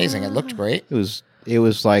said it was amazing. It looked great. It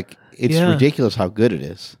was like it's Yeah. ridiculous how good it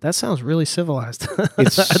is. That sounds really civilized.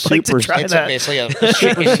 It's I'd like to super- try It's that. basically a Super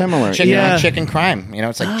chicken, similar. chicken, Yeah. chicken crime. You know,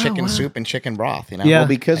 it's like Oh, chicken wow. soup and chicken broth. You know, Yeah. Well,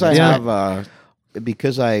 because I Yeah. have,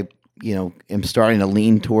 because I, am starting to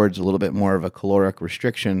lean towards a little bit more of a caloric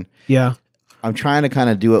restriction. Yeah. I'm trying to kind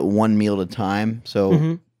of do it one meal at a time, so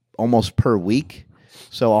Mm-hmm. almost per week.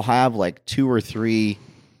 So I'll have like 2 or 3,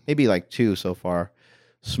 maybe like 2 so far,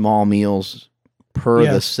 small meals per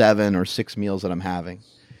Yeah. the 7 or 6 meals that I'm having.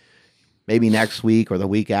 Maybe next week or the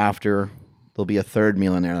week after, there'll be a third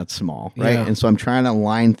meal in there that's small, right? Yeah. And so I'm trying to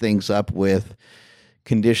line things up with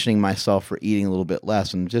conditioning myself for eating a little bit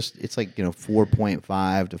less, and just it's like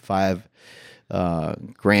 4.5 to 5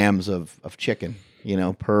 grams of chicken,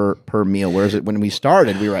 per meal. Whereas when we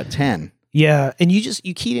started, we were at 10. Yeah, and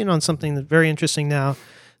you keyed in on something that's very interesting now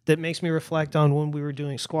that makes me reflect on when we were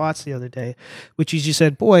doing squats the other day, which is you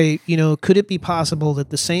said, boy, could it be possible that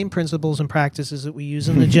the same principles and practices that we use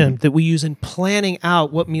in the gym, that we use in planning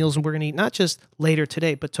out what meals we're going to eat, not just later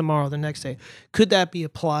today, but tomorrow, the next day, could that be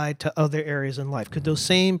applied to other areas in life? Could those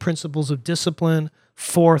same principles of discipline,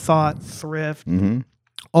 forethought, thrift,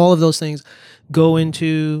 all of those things go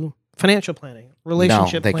into financial planning,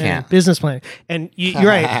 relationship they planning, can't. business planning? And you're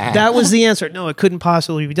right. That was the answer. No, it couldn't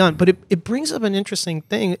possibly be done. But it brings up an interesting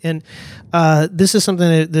thing. And this is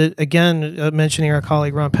something that again, mentioning our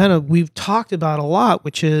colleague Ron Penna, we've talked about a lot,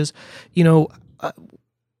 which is,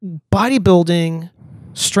 bodybuilding,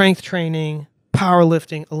 strength training,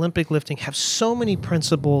 powerlifting, Olympic lifting have so many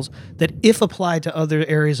principles that if applied to other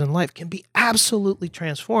areas in life can be absolutely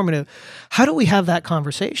transformative. How do we have that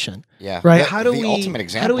conversation? Yeah. Right. The- How do the we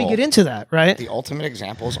ultimate how do we example- get into that? Right. The ultimate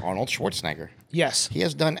example is Arnold Schwarzenegger. Yes. He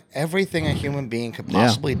has done everything a human being could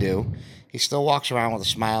possibly do. He still walks around with a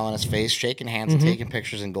smile on his face, shaking hands and taking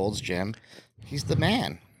pictures in Gold's Gym. He's the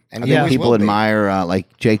man. And I he think always people will be. admire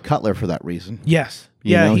like Jay Cutler for that reason. Yes.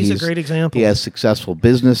 You Yeah. know, He's a great example. He has successful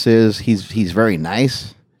businesses. He's very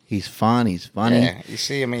nice. He's fun. He's funny. Yeah, you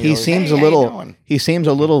see, I mean, He always, seems "Hey, a how you little. doing?" He seems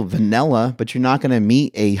a little vanilla, but you're not going to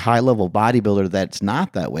meet a high level bodybuilder that's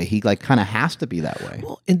not that way. He like kind of has to be that way.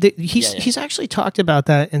 Well, and he's actually talked about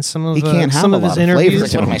that in some of He can't have some a of his lot of flavor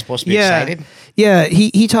interviews. to What him. am I supposed to be Yeah, excited? yeah.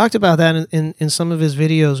 He talked about that in some of his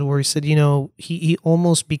videos where he said, he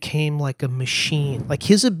almost became like a machine. Like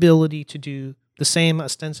his ability to do the same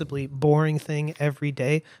ostensibly boring thing every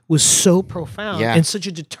day was so profound Yeah. and such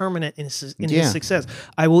a determinant in his Yeah. success.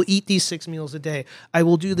 I will eat these 6 meals a day. I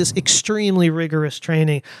will do this extremely rigorous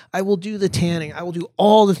training. I will do the tanning. I will do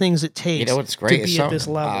all the things it takes You know what's great to is be at this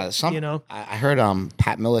level. I heard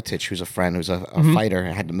Pat Miletich, who's a friend, who's a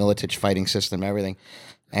fighter, had the Miletich fighting system, everything.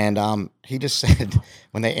 And he just said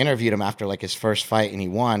when they interviewed him after like his first fight and he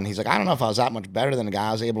won, he's like, I don't know if I was that much better than the guy.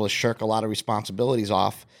 I was able to shirk a lot of responsibilities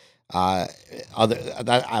off.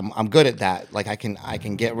 I'm good at that. Like I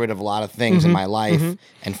can get rid of a lot of things in my life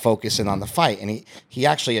and focus in on the fight. And he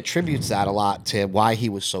actually attributes that a lot to why he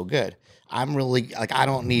was so good. I'm really like, I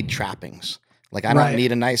don't need trappings. Like I don't Right.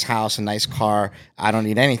 need a nice house, a nice car. I don't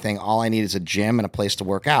need anything. All I need is a gym and a place to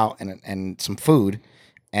work out and some food.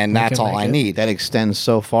 And that's can all make I it. need. That extends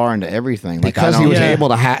so far into everything. Like Because I he don't, was Yeah. able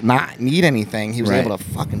to not need anything. He was Right. able to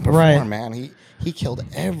fucking perform, Right. man. He killed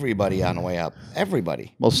everybody on the way up.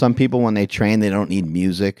 Everybody. Well, some people when they train, they don't need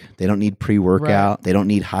music. They don't need pre-workout. Right. They don't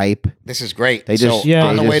need hype. This is great. They just- Yeah.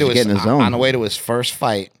 on the they way to just his get in the zone. on the way to his first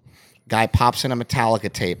fight, guy pops in a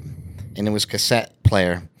Metallica tape, and it was cassette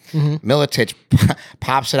player. Miletich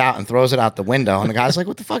pops it out and throws it out the window, and the guy's like,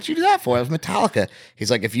 "What the fuck did you do that for?" It was Metallica.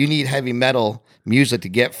 He's like, "If you need heavy metal music to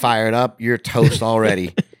get fired up, you're toast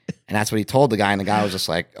already." And that's what he told the guy, and the guy was just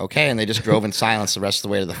like, "Okay," and they just drove in silence the rest of the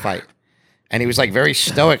way to the fight. And he was like very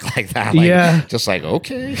stoic like that, like, Yeah. just like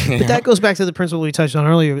okay. But that goes back to the principle we touched on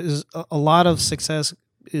earlier. Is a lot of success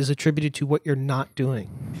is attributed to what you're not doing,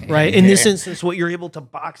 right? In this instance, what you're able to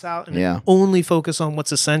box out and Yeah. only focus on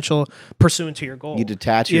what's essential pursuant to your goal. You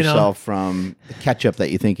detach You know? yourself from the ketchup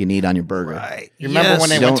that you think you need on your burger. Right. You remember when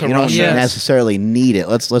they You went don't, to you don't Russia? Yes. necessarily need it.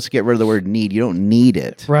 Let's get rid of the word need. You don't need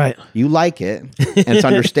it. Right. You like it, and it's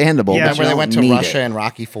understandable. Yeah. but Remember you they don't went to need Russia it. and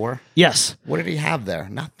Rocky IV? Yes. What did he have there?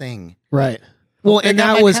 Nothing. Right. Well, They and got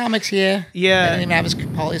that my was comics here. Yeah. They didn't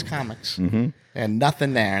have all his comics. And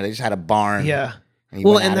nothing there. They just had a barn. yeah. And he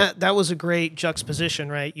Well, went and at that was a great juxtaposition,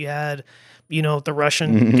 right? You had, the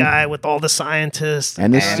Russian guy with all the scientists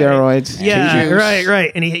And the steroids. Yeah, juice. right.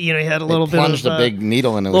 And he had a They little bit of plunged a big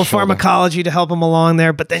needle in his little shoulder. pharmacology to help him along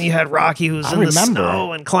there. But then you had Rocky, who's I in the remember.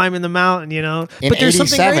 snow and climbing the mountain. In But there's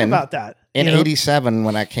something great 87 about that. In you know? 87,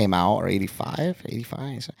 when that came out, or 85,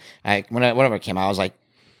 whenever it came out, I was like,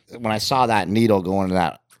 when I saw that needle go into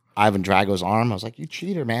that Ivan Drago's arm. I was like, "You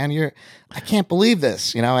cheater, man! I can't believe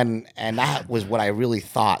this," and that was what I really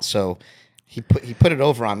thought. So he put it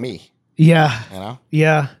over on me, Yeah.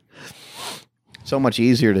 Yeah. So much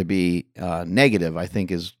easier to be negative, I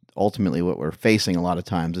think, is ultimately what we're facing a lot of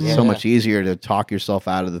times. It's so much easier to talk yourself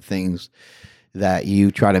out of the things that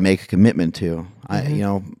you try to make a commitment to.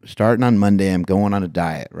 Starting on Monday, I'm going on a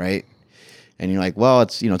diet, right? And you're like, well,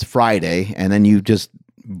 it's Friday, and then you just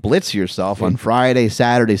blitz yourself on Friday,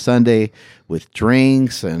 Saturday, Sunday with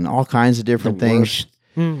drinks and all kinds of different things.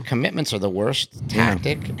 Commitments are the worst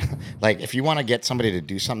tactic. Like if you want to get somebody to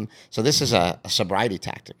do something, so this is a sobriety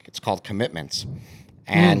tactic. It's called commitments,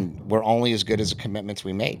 and we're only as good as the commitments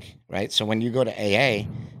we make, right? So when you go to AA,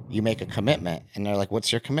 you make a commitment, and they're like,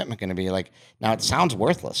 "What's your commitment going to be?" Like, now it sounds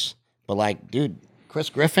worthless, but like, dude, Chris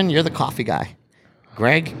Griffin, you're the coffee guy.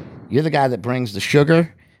 Greg, you're the guy that brings the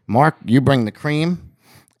sugar. Mark, you bring the cream,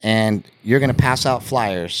 and you're going to pass out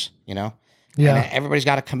flyers, Yeah. And everybody's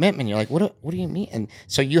got a commitment. You're like, what do you mean? And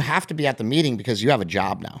so you have to be at the meeting because you have a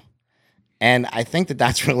job now. And I think that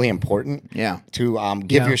that's really important. Yeah. To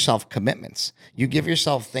give yourself commitments. You give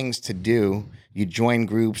yourself things to do. You join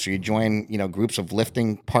groups, or you join, groups of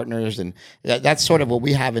lifting partners, and that's sort of what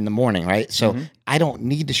we have in the morning, right? So I don't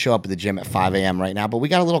need to show up at the gym at 5 a.m. right now, but we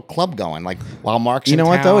got a little club going. Like while Mark's You know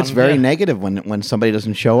what though? town, It's very negative when somebody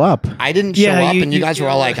doesn't show up. I didn't show up, and you guys were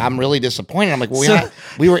all like, "I'm really disappointed." I'm like, "Well,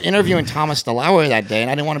 we were interviewing Thomas DeLauer that day, and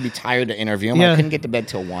I didn't want to be tired to interview him. I couldn't get to bed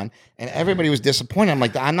till 1, and everybody was disappointed." I'm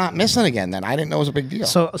like, "I'm not missing again." Then I didn't know it was a big deal.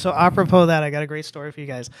 So apropos that, I got a great story for you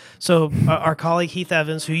guys. So our colleague Heath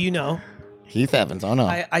Evans, who you know, Heath Evans, oh no,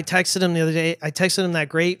 I texted him the other day. I texted him that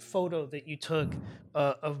great photo that you took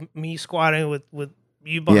of me squatting with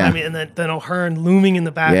you behind me, and then O'Hearn looming in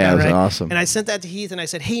the background. Yeah, it was right? awesome. And I sent that to Heath, and I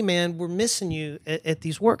said, "Hey man, we're missing you at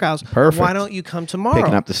these workouts. Perfect. Why don't you come tomorrow?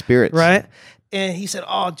 Picking up the spirits, right?" And he said,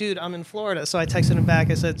 "Oh, dude, I'm in Florida." So I texted him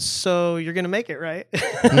back. I said, "So you're gonna make it, right?"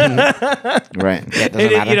 Right. That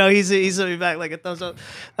doesn't matter. He sent me back like a thumbs up.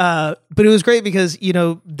 But it was great because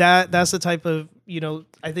that's the type of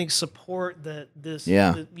I think support that this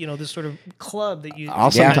this sort of club that you.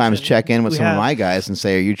 I'll sometimes mentioned check in with we some have. of my guys and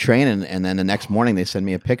say, "Are you training?" And then the next morning they send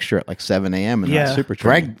me a picture at like 7 a.m. and that's super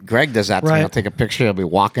training. Greg does that to me. Right. He'll take a picture. He'll be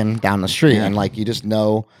walking down the street, and like you just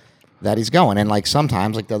know that he's going. And like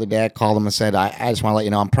sometimes, like the other day, I called him and said, I just want to let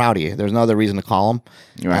you know I'm proud of you. There's no other reason to call him.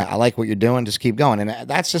 Right. I like what you're doing. Just keep going. And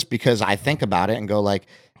that's just because I think about it and go like,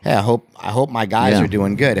 hey, I hope my guys are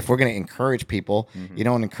doing good. If we're going to encourage people, you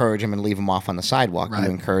don't encourage them and leave them off on the sidewalk. Right. You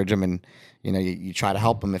encourage them and you try to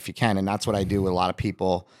help them if you can. And that's what I do with a lot of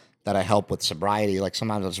people that I help with sobriety. Like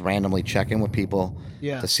sometimes I'll just randomly check in with people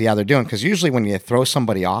to see how they're doing. Because usually when you throw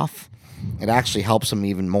somebody off, it actually helps them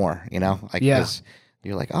even more. Because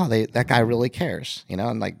you're like, oh, that guy really cares,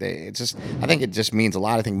 and like I think it just means a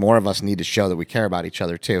lot. I think more of us need to show that we care about each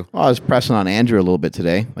other too. Well, I was pressing on Andrew a little bit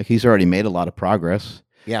today. Like he's already made a lot of progress.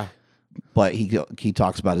 Yeah. But he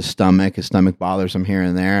talks about his stomach. His stomach bothers him here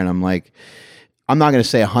and there, and I'm like, I'm not going to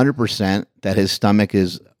say 100% that his stomach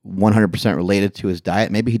is 100% related to his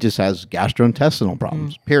diet. Maybe he just has gastrointestinal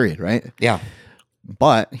problems. Period. Right? Yeah.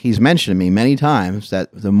 But he's mentioned to me many times that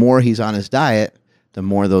the more he's on his diet, the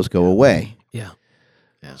more those go away.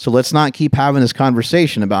 Yeah. So let's not keep having this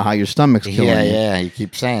conversation about how your stomach's killing you. Yeah. You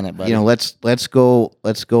keep saying it, buddy. Let's go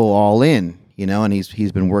all in. And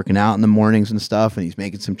he's been working out in the mornings and stuff, and he's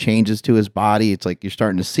making some changes to his body. It's like you're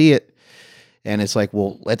starting to see it, and it's like,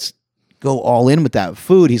 well, let's go all in with that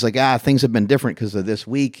food. He's like, things have been different because of this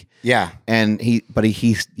week. Yeah. And he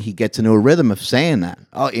gets into a rhythm of saying that.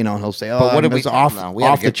 Oh, he'll say, But what it did was we off we had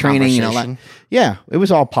a off the good training. conversation. It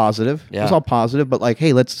was all positive. Yeah. It was all positive. But like,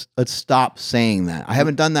 hey, let's stop saying that. I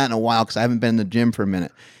haven't done that in a while because I haven't been in the gym for a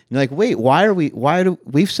minute. And you're like, wait,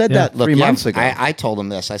 we've said that Look, 3 months ago. I told him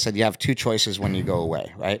this. I said, you have two choices when you go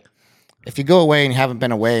away, right? If you go away and you haven't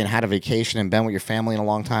been away and had a vacation and been with your family in a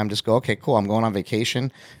long time, just go, okay, cool, I'm going on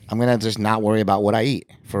vacation. I'm going to just not worry about what I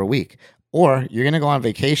eat for a week. Or you're going to go on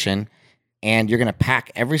vacation and you're going to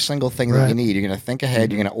pack every single thing that you need. You're going to think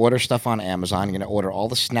ahead. You're going to order stuff on Amazon. You're going to order all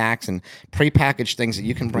the snacks and prepackaged things that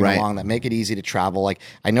you can bring along that make it easy to travel. Like,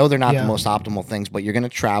 I know they're not the most optimal things, but you're going to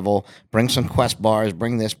travel. Bring some Quest bars.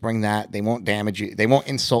 Bring this, bring that. They won't damage you. They won't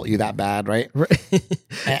insult you that bad, right?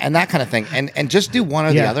 and that kind of thing. And just do one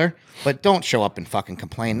or the other, but don't show up and fucking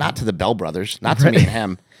complain. Not to the Bell brothers. Not to me and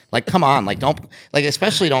him. Like, come on, like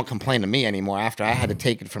especially don't complain to me anymore after I had to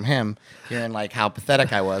take it from him, hearing like how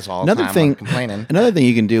pathetic I was all the time complaining. Another thing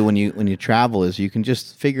you can do when you travel is you can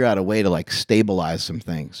just figure out a way to like stabilize some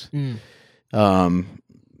things.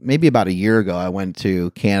 Maybe about a year ago, I went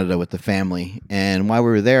to Canada with the family, and while we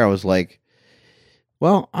were there, I was like,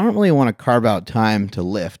 Well, I don't really want to carve out time to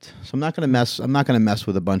lift, so I'm not going to mess. I'm not going to mess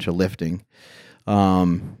with a bunch of lifting,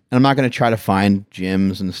 and I'm not going to try to find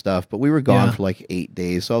gyms and stuff. But we were gone Yeah. for like 8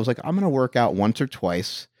 days, so I was like, I'm going to work out once or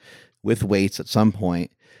twice with weights at some point,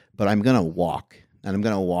 but I'm going to walk, and I'm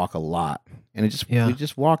going to walk a lot. And we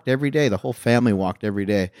just walked every day. The whole family walked every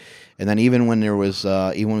day, and then even when there was,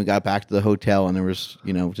 even when we got back to the hotel and there was,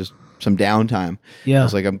 just some downtime, I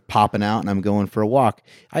was like, I'm popping out and I'm going for a walk.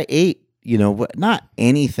 I ate. But not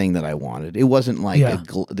anything that I wanted. It wasn't like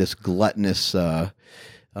this gluttonous, long,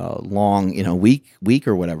 week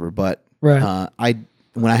or whatever. But Right.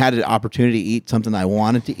 when I had an opportunity to eat something I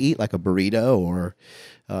wanted to eat, like a burrito or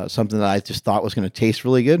something that I just thought was going to taste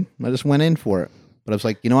really good, I just went in for it. But I was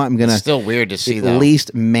like, you know what? I'm going It's to still weird to see at though.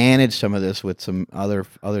 least manage some of this with some other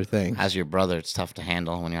things. As your brother, it's tough to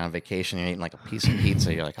handle when you're on vacation. You're eating like a piece of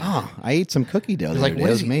pizza. You're like, Oh, I ate some cookie dough. like, It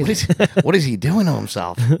was amazing. what is he doing to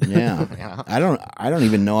himself? Yeah. Yeah. I don't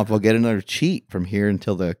even know if I'll get another cheat from here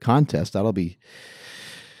until the contest. That'll be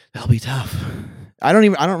tough. I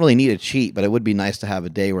don't really need a cheat, but it would be nice to have a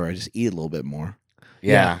day where I just eat a little bit more.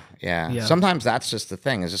 Yeah. Yeah. Sometimes that's just the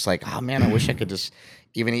thing. It's just like, oh man, I wish I could just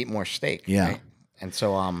even eat more steak. Yeah. Right? And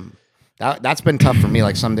so that's been tough for me.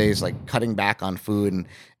 Like some days, like cutting back on food and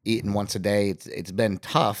eating once a day, it's been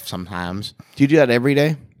tough sometimes. Do you do that every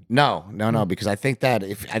day? No, because I think that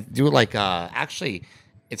if I do it like actually,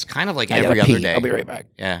 it's kind of like I every gotta other pee. day. I'll be right back.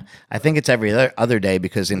 Yeah, I think it's every other day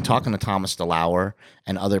because in talking to Thomas DeLauer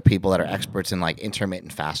and other people that are experts in like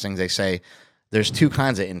intermittent fasting, they say there's two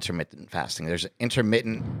kinds of intermittent fasting. There's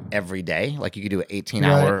intermittent every day, like you could do an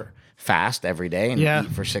 18-hour fast every day and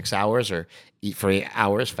eat for 6 hours or eat for 8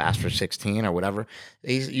 hours, fast for 16 or whatever.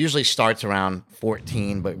 It usually starts around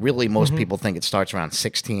 14, but really most people think it starts around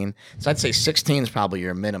 16. So I'd say 16 is probably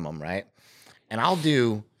your minimum, right? And I'll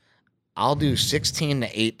do 16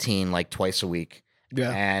 to 18 like twice a week. Yeah.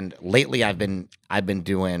 And lately I've been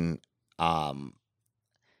doing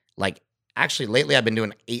lately I've been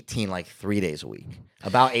doing 18 like 3 days a week.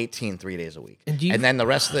 About 18 3 days a week. And then the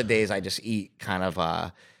rest of the days I just eat kind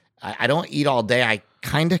of I don't eat all day. I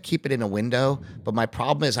kind of keep it in a window, but my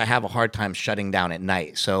problem is I have a hard time shutting down at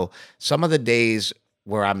night. So some of the days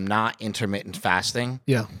where I'm not intermittent fasting,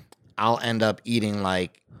 I'll end up eating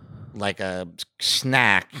like a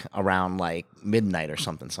snack around like midnight or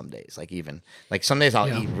something some days. Like some days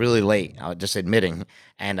I'll eat really late, just admitting,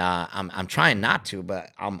 and I'm trying not to,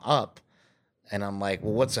 but I'm up and I'm like,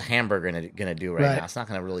 well, what's a hamburger gonna do right now? It's not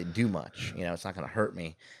gonna really do much, it's not gonna hurt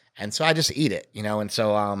me. And so I just eat it, and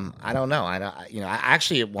so I don't know. I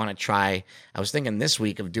actually want to try. I was thinking this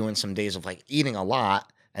week of doing some days of like eating a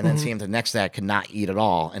lot and then seeing if the next day I could not eat at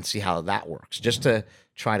all and see how that works, just to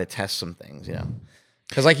try to test some things,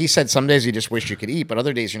 Because like you said, some days you just wish you could eat, but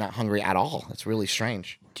other days you're not hungry at all. It's really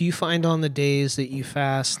strange. Do you find on the days that you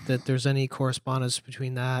fast that there's any correspondence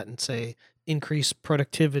between that and say increased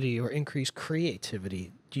productivity or increased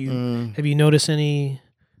creativity? Have you noticed any?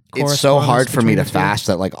 It's so hard for me to between the two? fast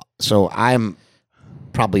that so I'm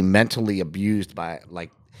probably mentally abused by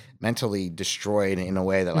mentally destroyed in a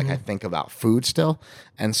way that I think about food still.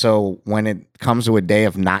 And so when it comes to a day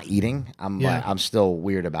of not eating, I'm still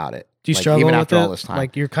weird about it. Do you struggle even with after it? all this time?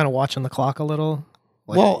 Like you're kind of watching the clock a little?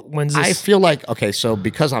 Like, Well, when's I this? feel like, okay, so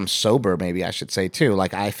because I'm sober, maybe I should say too,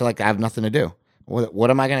 like I feel like I have nothing to do. What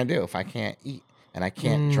am I going to do if I can't eat and I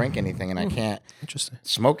can't drink anything and I can't Interesting.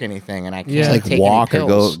 smoke anything and I can't Yeah. It's like take walk any or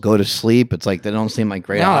pills? go to sleep. It's like they don't seem like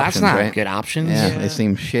great No, options, that's not right? good options. Yeah, they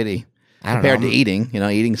seem shitty I don't compared know. to eating.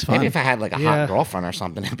 Eating's fun. Maybe if I had like a Yeah. hot girlfriend or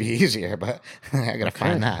something, it'd be easier, but I got to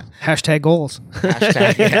find that. Hashtag goals.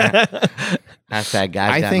 Hashtag, yeah. Hashtag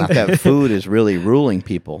guys I got think nothing. that food is really ruling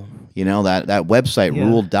people. That website Yeah.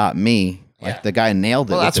 ruled.me. Like Yeah. the guy nailed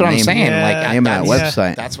it. Well, with that's the what I'm name- saying. Yeah. Like name of that that's-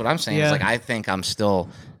 website. That's what I'm saying. Yeah. It's like I think I'm still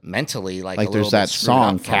mentally like Like a there's little bit that screwed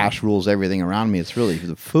song, up from- "Cash rules everything around me." It's really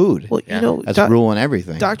the food Well, Yeah. that's ruling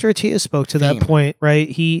everything. Dr. Attia spoke to that Theme. point, right?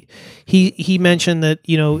 He mentioned that,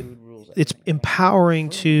 it's empowering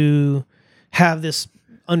to have this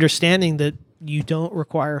understanding that you don't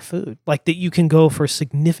require food, like that you can go for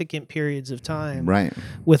significant periods of time Right.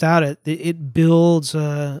 without it. It builds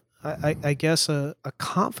I guess a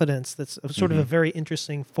confidence that's sort of a very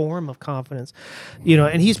interesting form of confidence,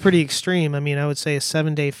 and he's pretty extreme. I mean, I would say a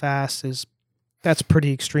 7-day fast that's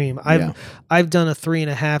pretty extreme. I've done a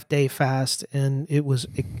 3.5 day fast and it was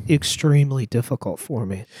extremely difficult for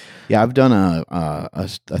me. Yeah, I've done a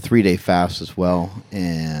 3-day fast as well,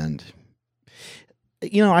 and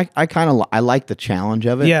I kind of I like the challenge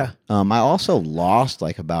of it. Yeah. I also lost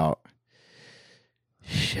like about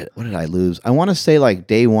what did I lose? I want to say like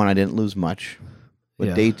day one I didn't lose much. But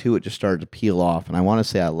Yeah. day 2, it just started to peel off, and I want to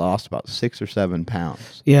say I lost about 6 or 7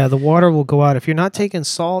 pounds. Yeah, the water will go out if you're not taking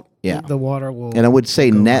salt. Yeah. The water will. And I would say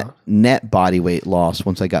go net out. body weight loss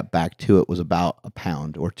once I got back to it was about a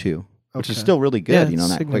pound or 2. Which is Okay. still really good, Yeah, in it's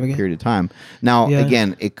that quick significant. period of time. Now, Yeah.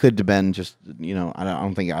 again, it could have been just, I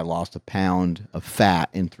don't think I lost a pound of fat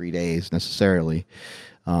in 3 days necessarily,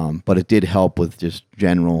 but it did help with just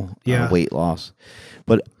general weight loss.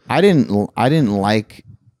 But I didn't like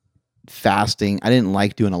fasting. I didn't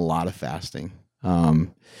like doing a lot of fasting. I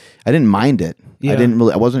didn't mind it. Yeah.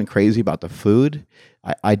 I wasn't crazy about the food.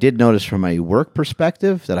 I did notice from a work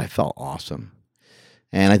perspective that I felt awesome.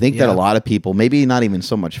 And I think that a lot of people, maybe not even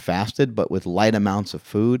so much fasted, but with light amounts of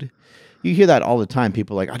food, you hear that all the time.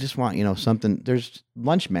 People are like, I just want, something. There's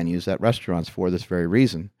lunch menus at restaurants for this very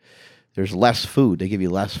reason. There's less food. They give you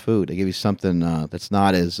less food. They give you something that's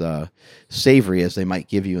not as savory as they might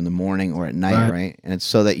give you in the morning or at night, right? And it's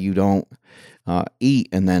so that you don't eat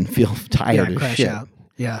and then feel tired as crash shit. out.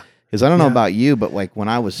 Yeah. Because I don't know about you, but like when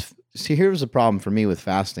I was, here was the problem for me with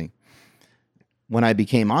fasting. When I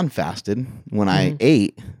became unfasted, when I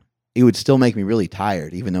ate, it would still make me really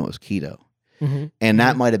tired, even though it was keto. And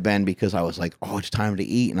that might have been because I was like, oh, it's time to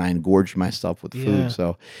eat. And I engorged myself with food. Yeah.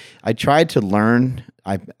 So I tried to learn.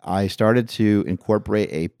 I started to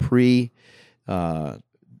incorporate a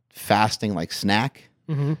fasting like snack.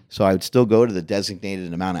 So I would still go to the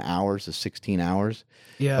designated amount of hours, the 16 hours.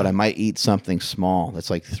 Yeah. But I might eat something small that's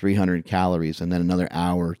like 300 calories. And then another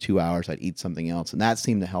hour, 2 hours, I'd eat something else. And that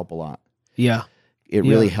seemed to help a lot. Yeah. It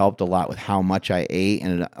really helped a lot with how much I ate,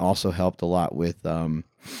 and it also helped a lot with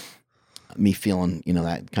me feeling,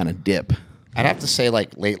 that kind of dip. I'd have to say,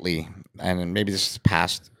 like, lately, and maybe this is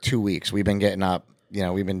past 2 weeks, we've been getting up,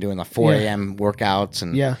 we've been doing the 4 a.m. workouts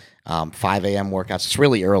and 5 a.m. workouts. It's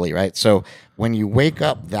really early, right? So when you wake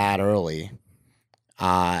up that early,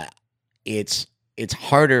 it's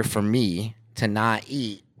harder for me to not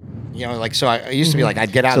eat. So I used to be like,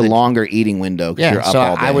 I'd get out. It's a longer eating window because you're up so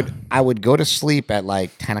all day. I would go to sleep at like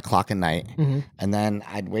 10 o'clock at night, and then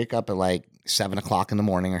I'd wake up at like 7 o'clock in the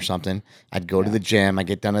morning or something. I'd go to the gym. I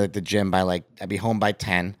get done at the gym by I'd be home by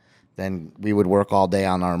 10. Then we would work all day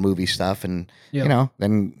on our movie stuff, and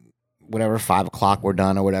then whatever 5 o'clock we're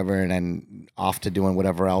done or whatever, and then off to doing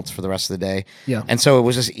whatever else for the rest of the day. Yeah. And so it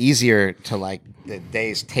was just easier to the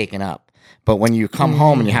day's taken up. But when you come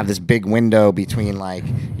home and you have this big window between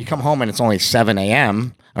you come home and it's only 7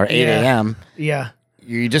 a.m. or 8 a.m. Yeah.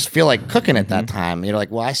 You just feel like cooking at that time. You're like,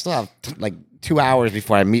 well, I still have 2 hours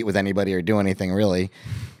before I meet with anybody or do anything really,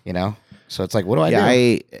 So it's like, what do I do? I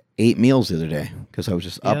ate 8 meals the other day because I was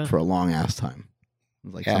just up for a long ass time.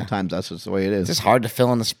 Sometimes that's just the way it is. It's just hard to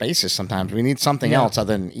fill in the spaces sometimes. We need something else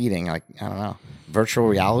other than eating. I don't know. Virtual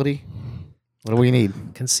reality? What do we need?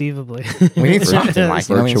 Conceivably. We need something like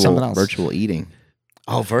we need something else. Virtual eating.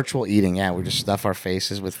 Oh, virtual eating. Yeah, we just stuff our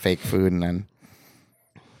faces with fake food and then.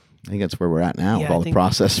 I think that's where we're at now with I all the think-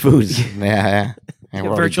 processed foods. Yeah. And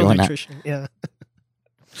we're already Virtual doing that. nutrition. Yeah.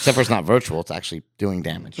 Except for it's not virtual. It's actually doing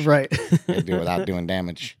damage. Right. You do it without doing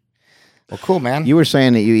damage. Well, cool, man. You were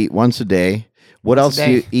saying that you eat once a day. What Once else a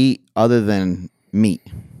do you day. eat other than meat?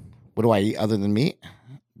 What do I eat other than meat?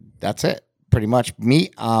 That's it. Pretty much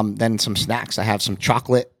meat. Then some snacks. I have some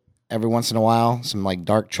chocolate every once in a while. Some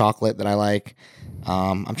dark chocolate that I like.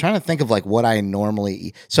 I'm trying to think of what I normally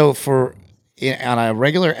eat. So on a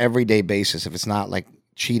regular everyday basis, if it's not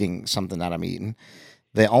cheating something that I'm eating,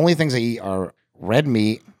 the only things I eat are red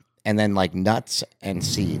meat and then nuts and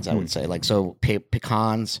seeds. I would say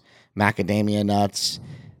pecans, macadamia nuts.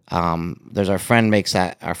 There's our friend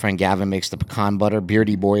Gavin makes the pecan butter,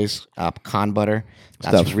 Beardy Boys pecan butter.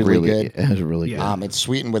 That's Stuff's really good. It's really good. It's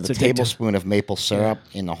sweetened with a It's addictive. tablespoon of maple syrup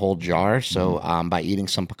in the whole jar. So by eating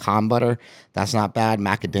some pecan butter, that's not bad.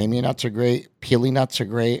 Macadamia nuts are great. Peely nuts are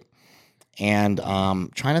great. And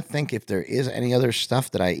trying to think if there is any other stuff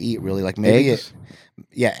that I eat really maybe Eggs?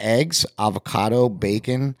 eggs, avocado,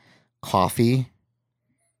 bacon, coffee.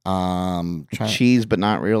 Cheese, but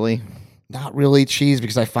not really. Not really cheese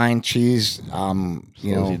because I find cheese, Slows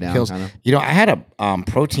you down, kills. kinda. I had a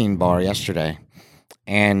protein bar yesterday,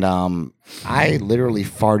 and I literally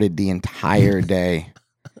farted the entire day.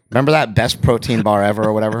 Remember that best protein bar ever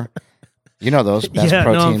or whatever? You know those best Yeah, no,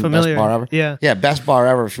 I'm protein, familiar. best bar ever. Yeah. Best bar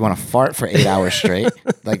ever. If you want to fart for 8 hours straight,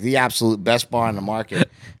 the absolute best bar on the market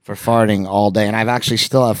for farting all day. And I've actually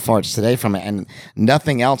still have farts today from it, and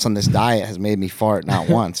nothing else on this diet has made me fart not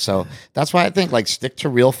once. So that's why I think stick to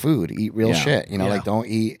real food, eat real shit. Don't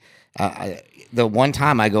eat. The one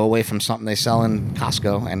time I go away from something they sell in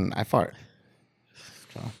Costco and I fart.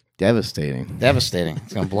 Devastating. Devastating.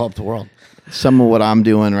 It's going to blow up the world. Some of what I'm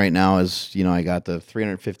doing right now is, I got the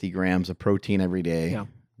 350 grams of protein every day,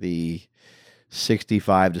 the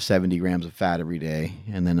 65 to 70 grams of fat every day,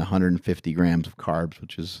 and then 150 grams of carbs,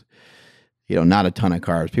 which is, not a ton of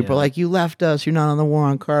carbs. People are like, you left us. You're not on the war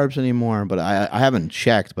on carbs anymore. But I haven't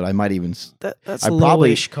checked, but I might even. That's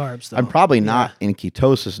lowish carbs, though. I'm probably not in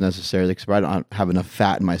ketosis necessarily because I don't have enough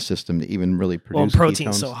fat in my system to even really produce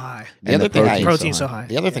protein's ketones. so high. The other thing protein's so high.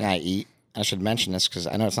 The other thing I eat, I should mention this because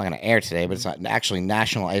I know it's not going to air today, but it's not actually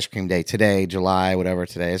National Ice Cream Day today, July, whatever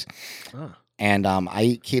today is. Oh. And I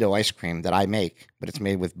eat keto ice cream that I make, but it's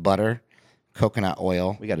made with butter, coconut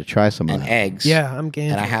oil. We got to try some of and that. eggs. Yeah, I'm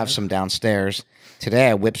game. And I have some downstairs. Today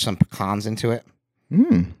I whipped some pecans into it.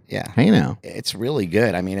 Yeah. Hey now. It's really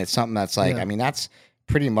good. I mean, it's something that's like, that's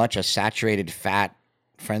pretty much a saturated fat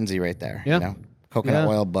frenzy right there. Yeah. Coconut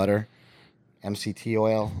oil, butter, MCT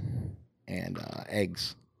oil, and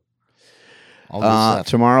eggs. All good stuff.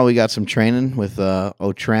 Tomorrow we got some training with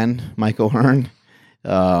O'Tren, Mike O'Hearn.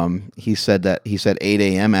 He said 8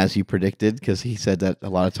 a.m. as you predicted, because he said that a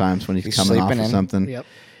lot of times when he's coming off of something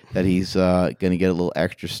that he's going to get a little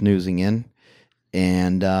extra snoozing in.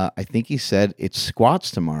 And I think he said it's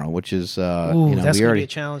squats tomorrow, which is that's we going to already be a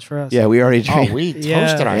challenge for us. Yeah, we already trained. Oh, we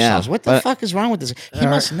toasted ourselves. Yeah. What the fuck is wrong with this? He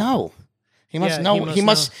must know. He must know.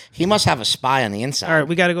 He must have a spy on the inside. All right,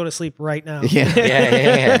 we got to go to sleep right now.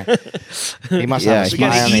 Yeah. He must have a We spy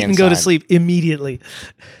got on to the eat and inside. go to sleep immediately.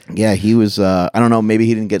 Yeah, he was. I don't know. Maybe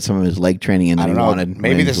he didn't get some of his leg training in that he wanted.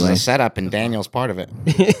 Maybe this is a setup, and Daniel's part of it.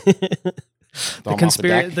 The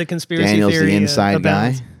conspiracy Daniel's theory, the inside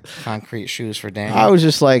guy. Concrete shoes for Daniel. I was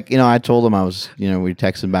just like, I told him I was, we were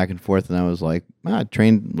texting back and forth, and I was like, I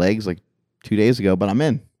trained legs like 2 days ago, but I'm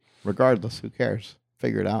in. Regardless, who cares?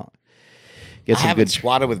 Figure it out. I haven't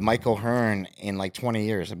squatted with Michael Hearn in like 20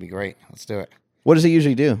 years. That'd be great. Let's do it. What does he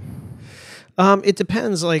usually do? It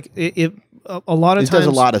depends. Like a lot of he times does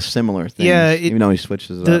a lot of similar things. Yeah, even though he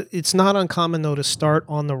switches it up. It's not uncommon though to start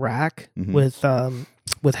on the rack with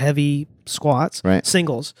heavy squats,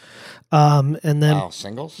 singles, and then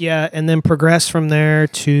singles. Yeah, and then progress from there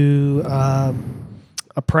to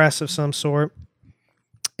a press of some sort.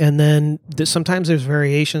 And then sometimes there's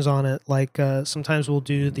variations on it. Like sometimes we'll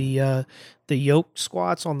do the yoke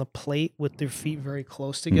squats on the plate with their feet very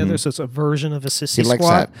close together. So it's a version of a sissy likes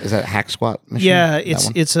squat. that. Is that hack squat machine? Yeah,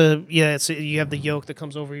 you have the yoke that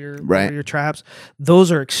comes over your traps.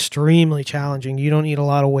 Those are extremely challenging. You don't need a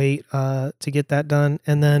lot of weight to get that done.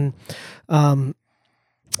 And then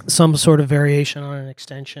some sort of variation on an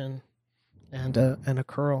extension and a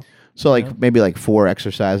curl. So maybe like 4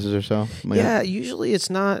 exercises or so. Usually it's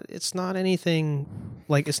not anything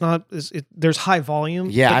like there's high volume.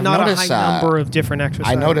 Yeah, but I've not noticed a high number of different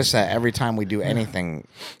exercises. I notice that every time we do anything,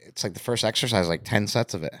 it's like the first exercise, like 10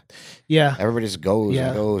 sets of it. Yeah, everybody just goes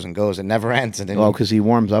and goes and goes. It never ends. And then because he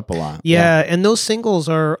warms up a lot. Yeah, and those singles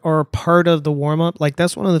are part of the warm up. Like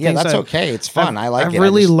that's one of the things. Yeah, that's okay. It's fun. I like it. I've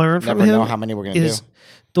really learned from him. Never know how many we're gonna do.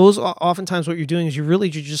 Those oftentimes what you're doing is you're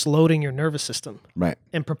just loading your nervous system, right,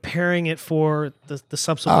 and preparing it for the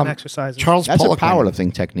subsequent exercises. That's a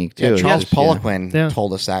powerlifting technique too. Yeah, Charles Poliquin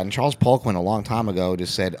told us that, and Charles Poliquin a long time ago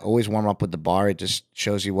just said, always warm up with the bar. It just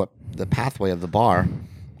shows you what the pathway of the bar.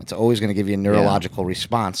 It's always going to give you a neurological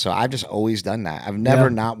response. So I've just always done that. I've never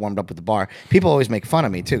not warmed up with the bar. People always make fun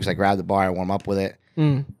of me too because I grab the bar, I warm up with it. I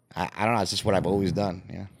don't know. It's just what I've always done.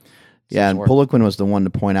 Yeah. Yeah, and Poliquin was the one to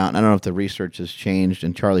point out, and I don't know if the research has changed,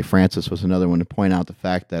 and Charlie Francis was another one to point out the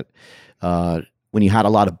fact that when you had a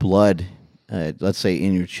lot of blood, let's say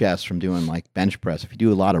in your chest from doing like bench press, if you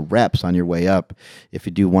do a lot of reps on your way up, if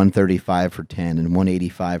you do 135 for 10 and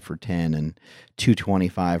 185 for 10 and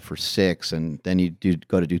 225 for 6, and then you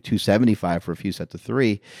go to do 275 for a few sets of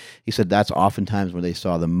 3, he said that's oftentimes where they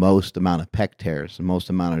saw the most amount of pec tears, the most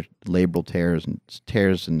amount of labral tears and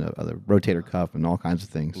tears in the rotator cuff and all kinds of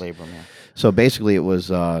things. Labrum, yeah. So basically it was,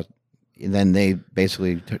 then they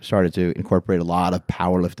basically started to incorporate a lot of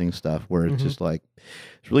powerlifting stuff where it's just like,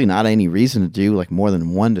 there's really not any reason to do like more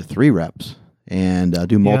than 1 to 3 reps and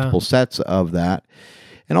do multiple sets of that.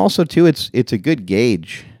 And also too, it's a good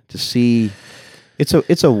gauge to see.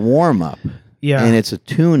 It's a warm up, and it's a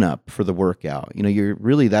tune up for the workout.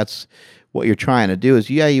 That's what you're trying to do. Is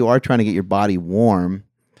you are trying to get your body warm,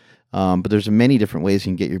 but there's many different ways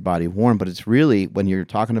you can get your body warm. But it's really when you're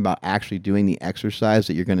talking about actually doing the exercise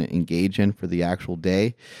that you're going to engage in for the actual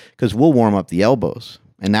day, because we'll warm up the elbows,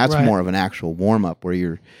 and that's more of an actual warm up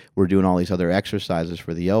where we're doing all these other exercises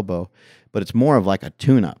for the elbow, but it's more of like a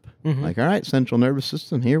tune up. Like, all right, central nervous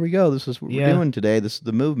system, here we go. This is what we're doing today. This is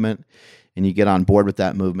the movement. And you get on board with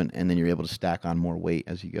that movement, and then you're able to stack on more weight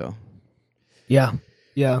as you go. Yeah.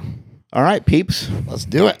 Yeah. All right, peeps. Let's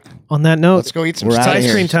do it. On that note, Let's go eat some We're it's outta steaks. ice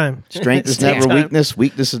here. cream time. Strength is Steak never time. weakness.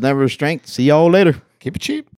 Weakness is never strength. See y'all later. Keep it cheap.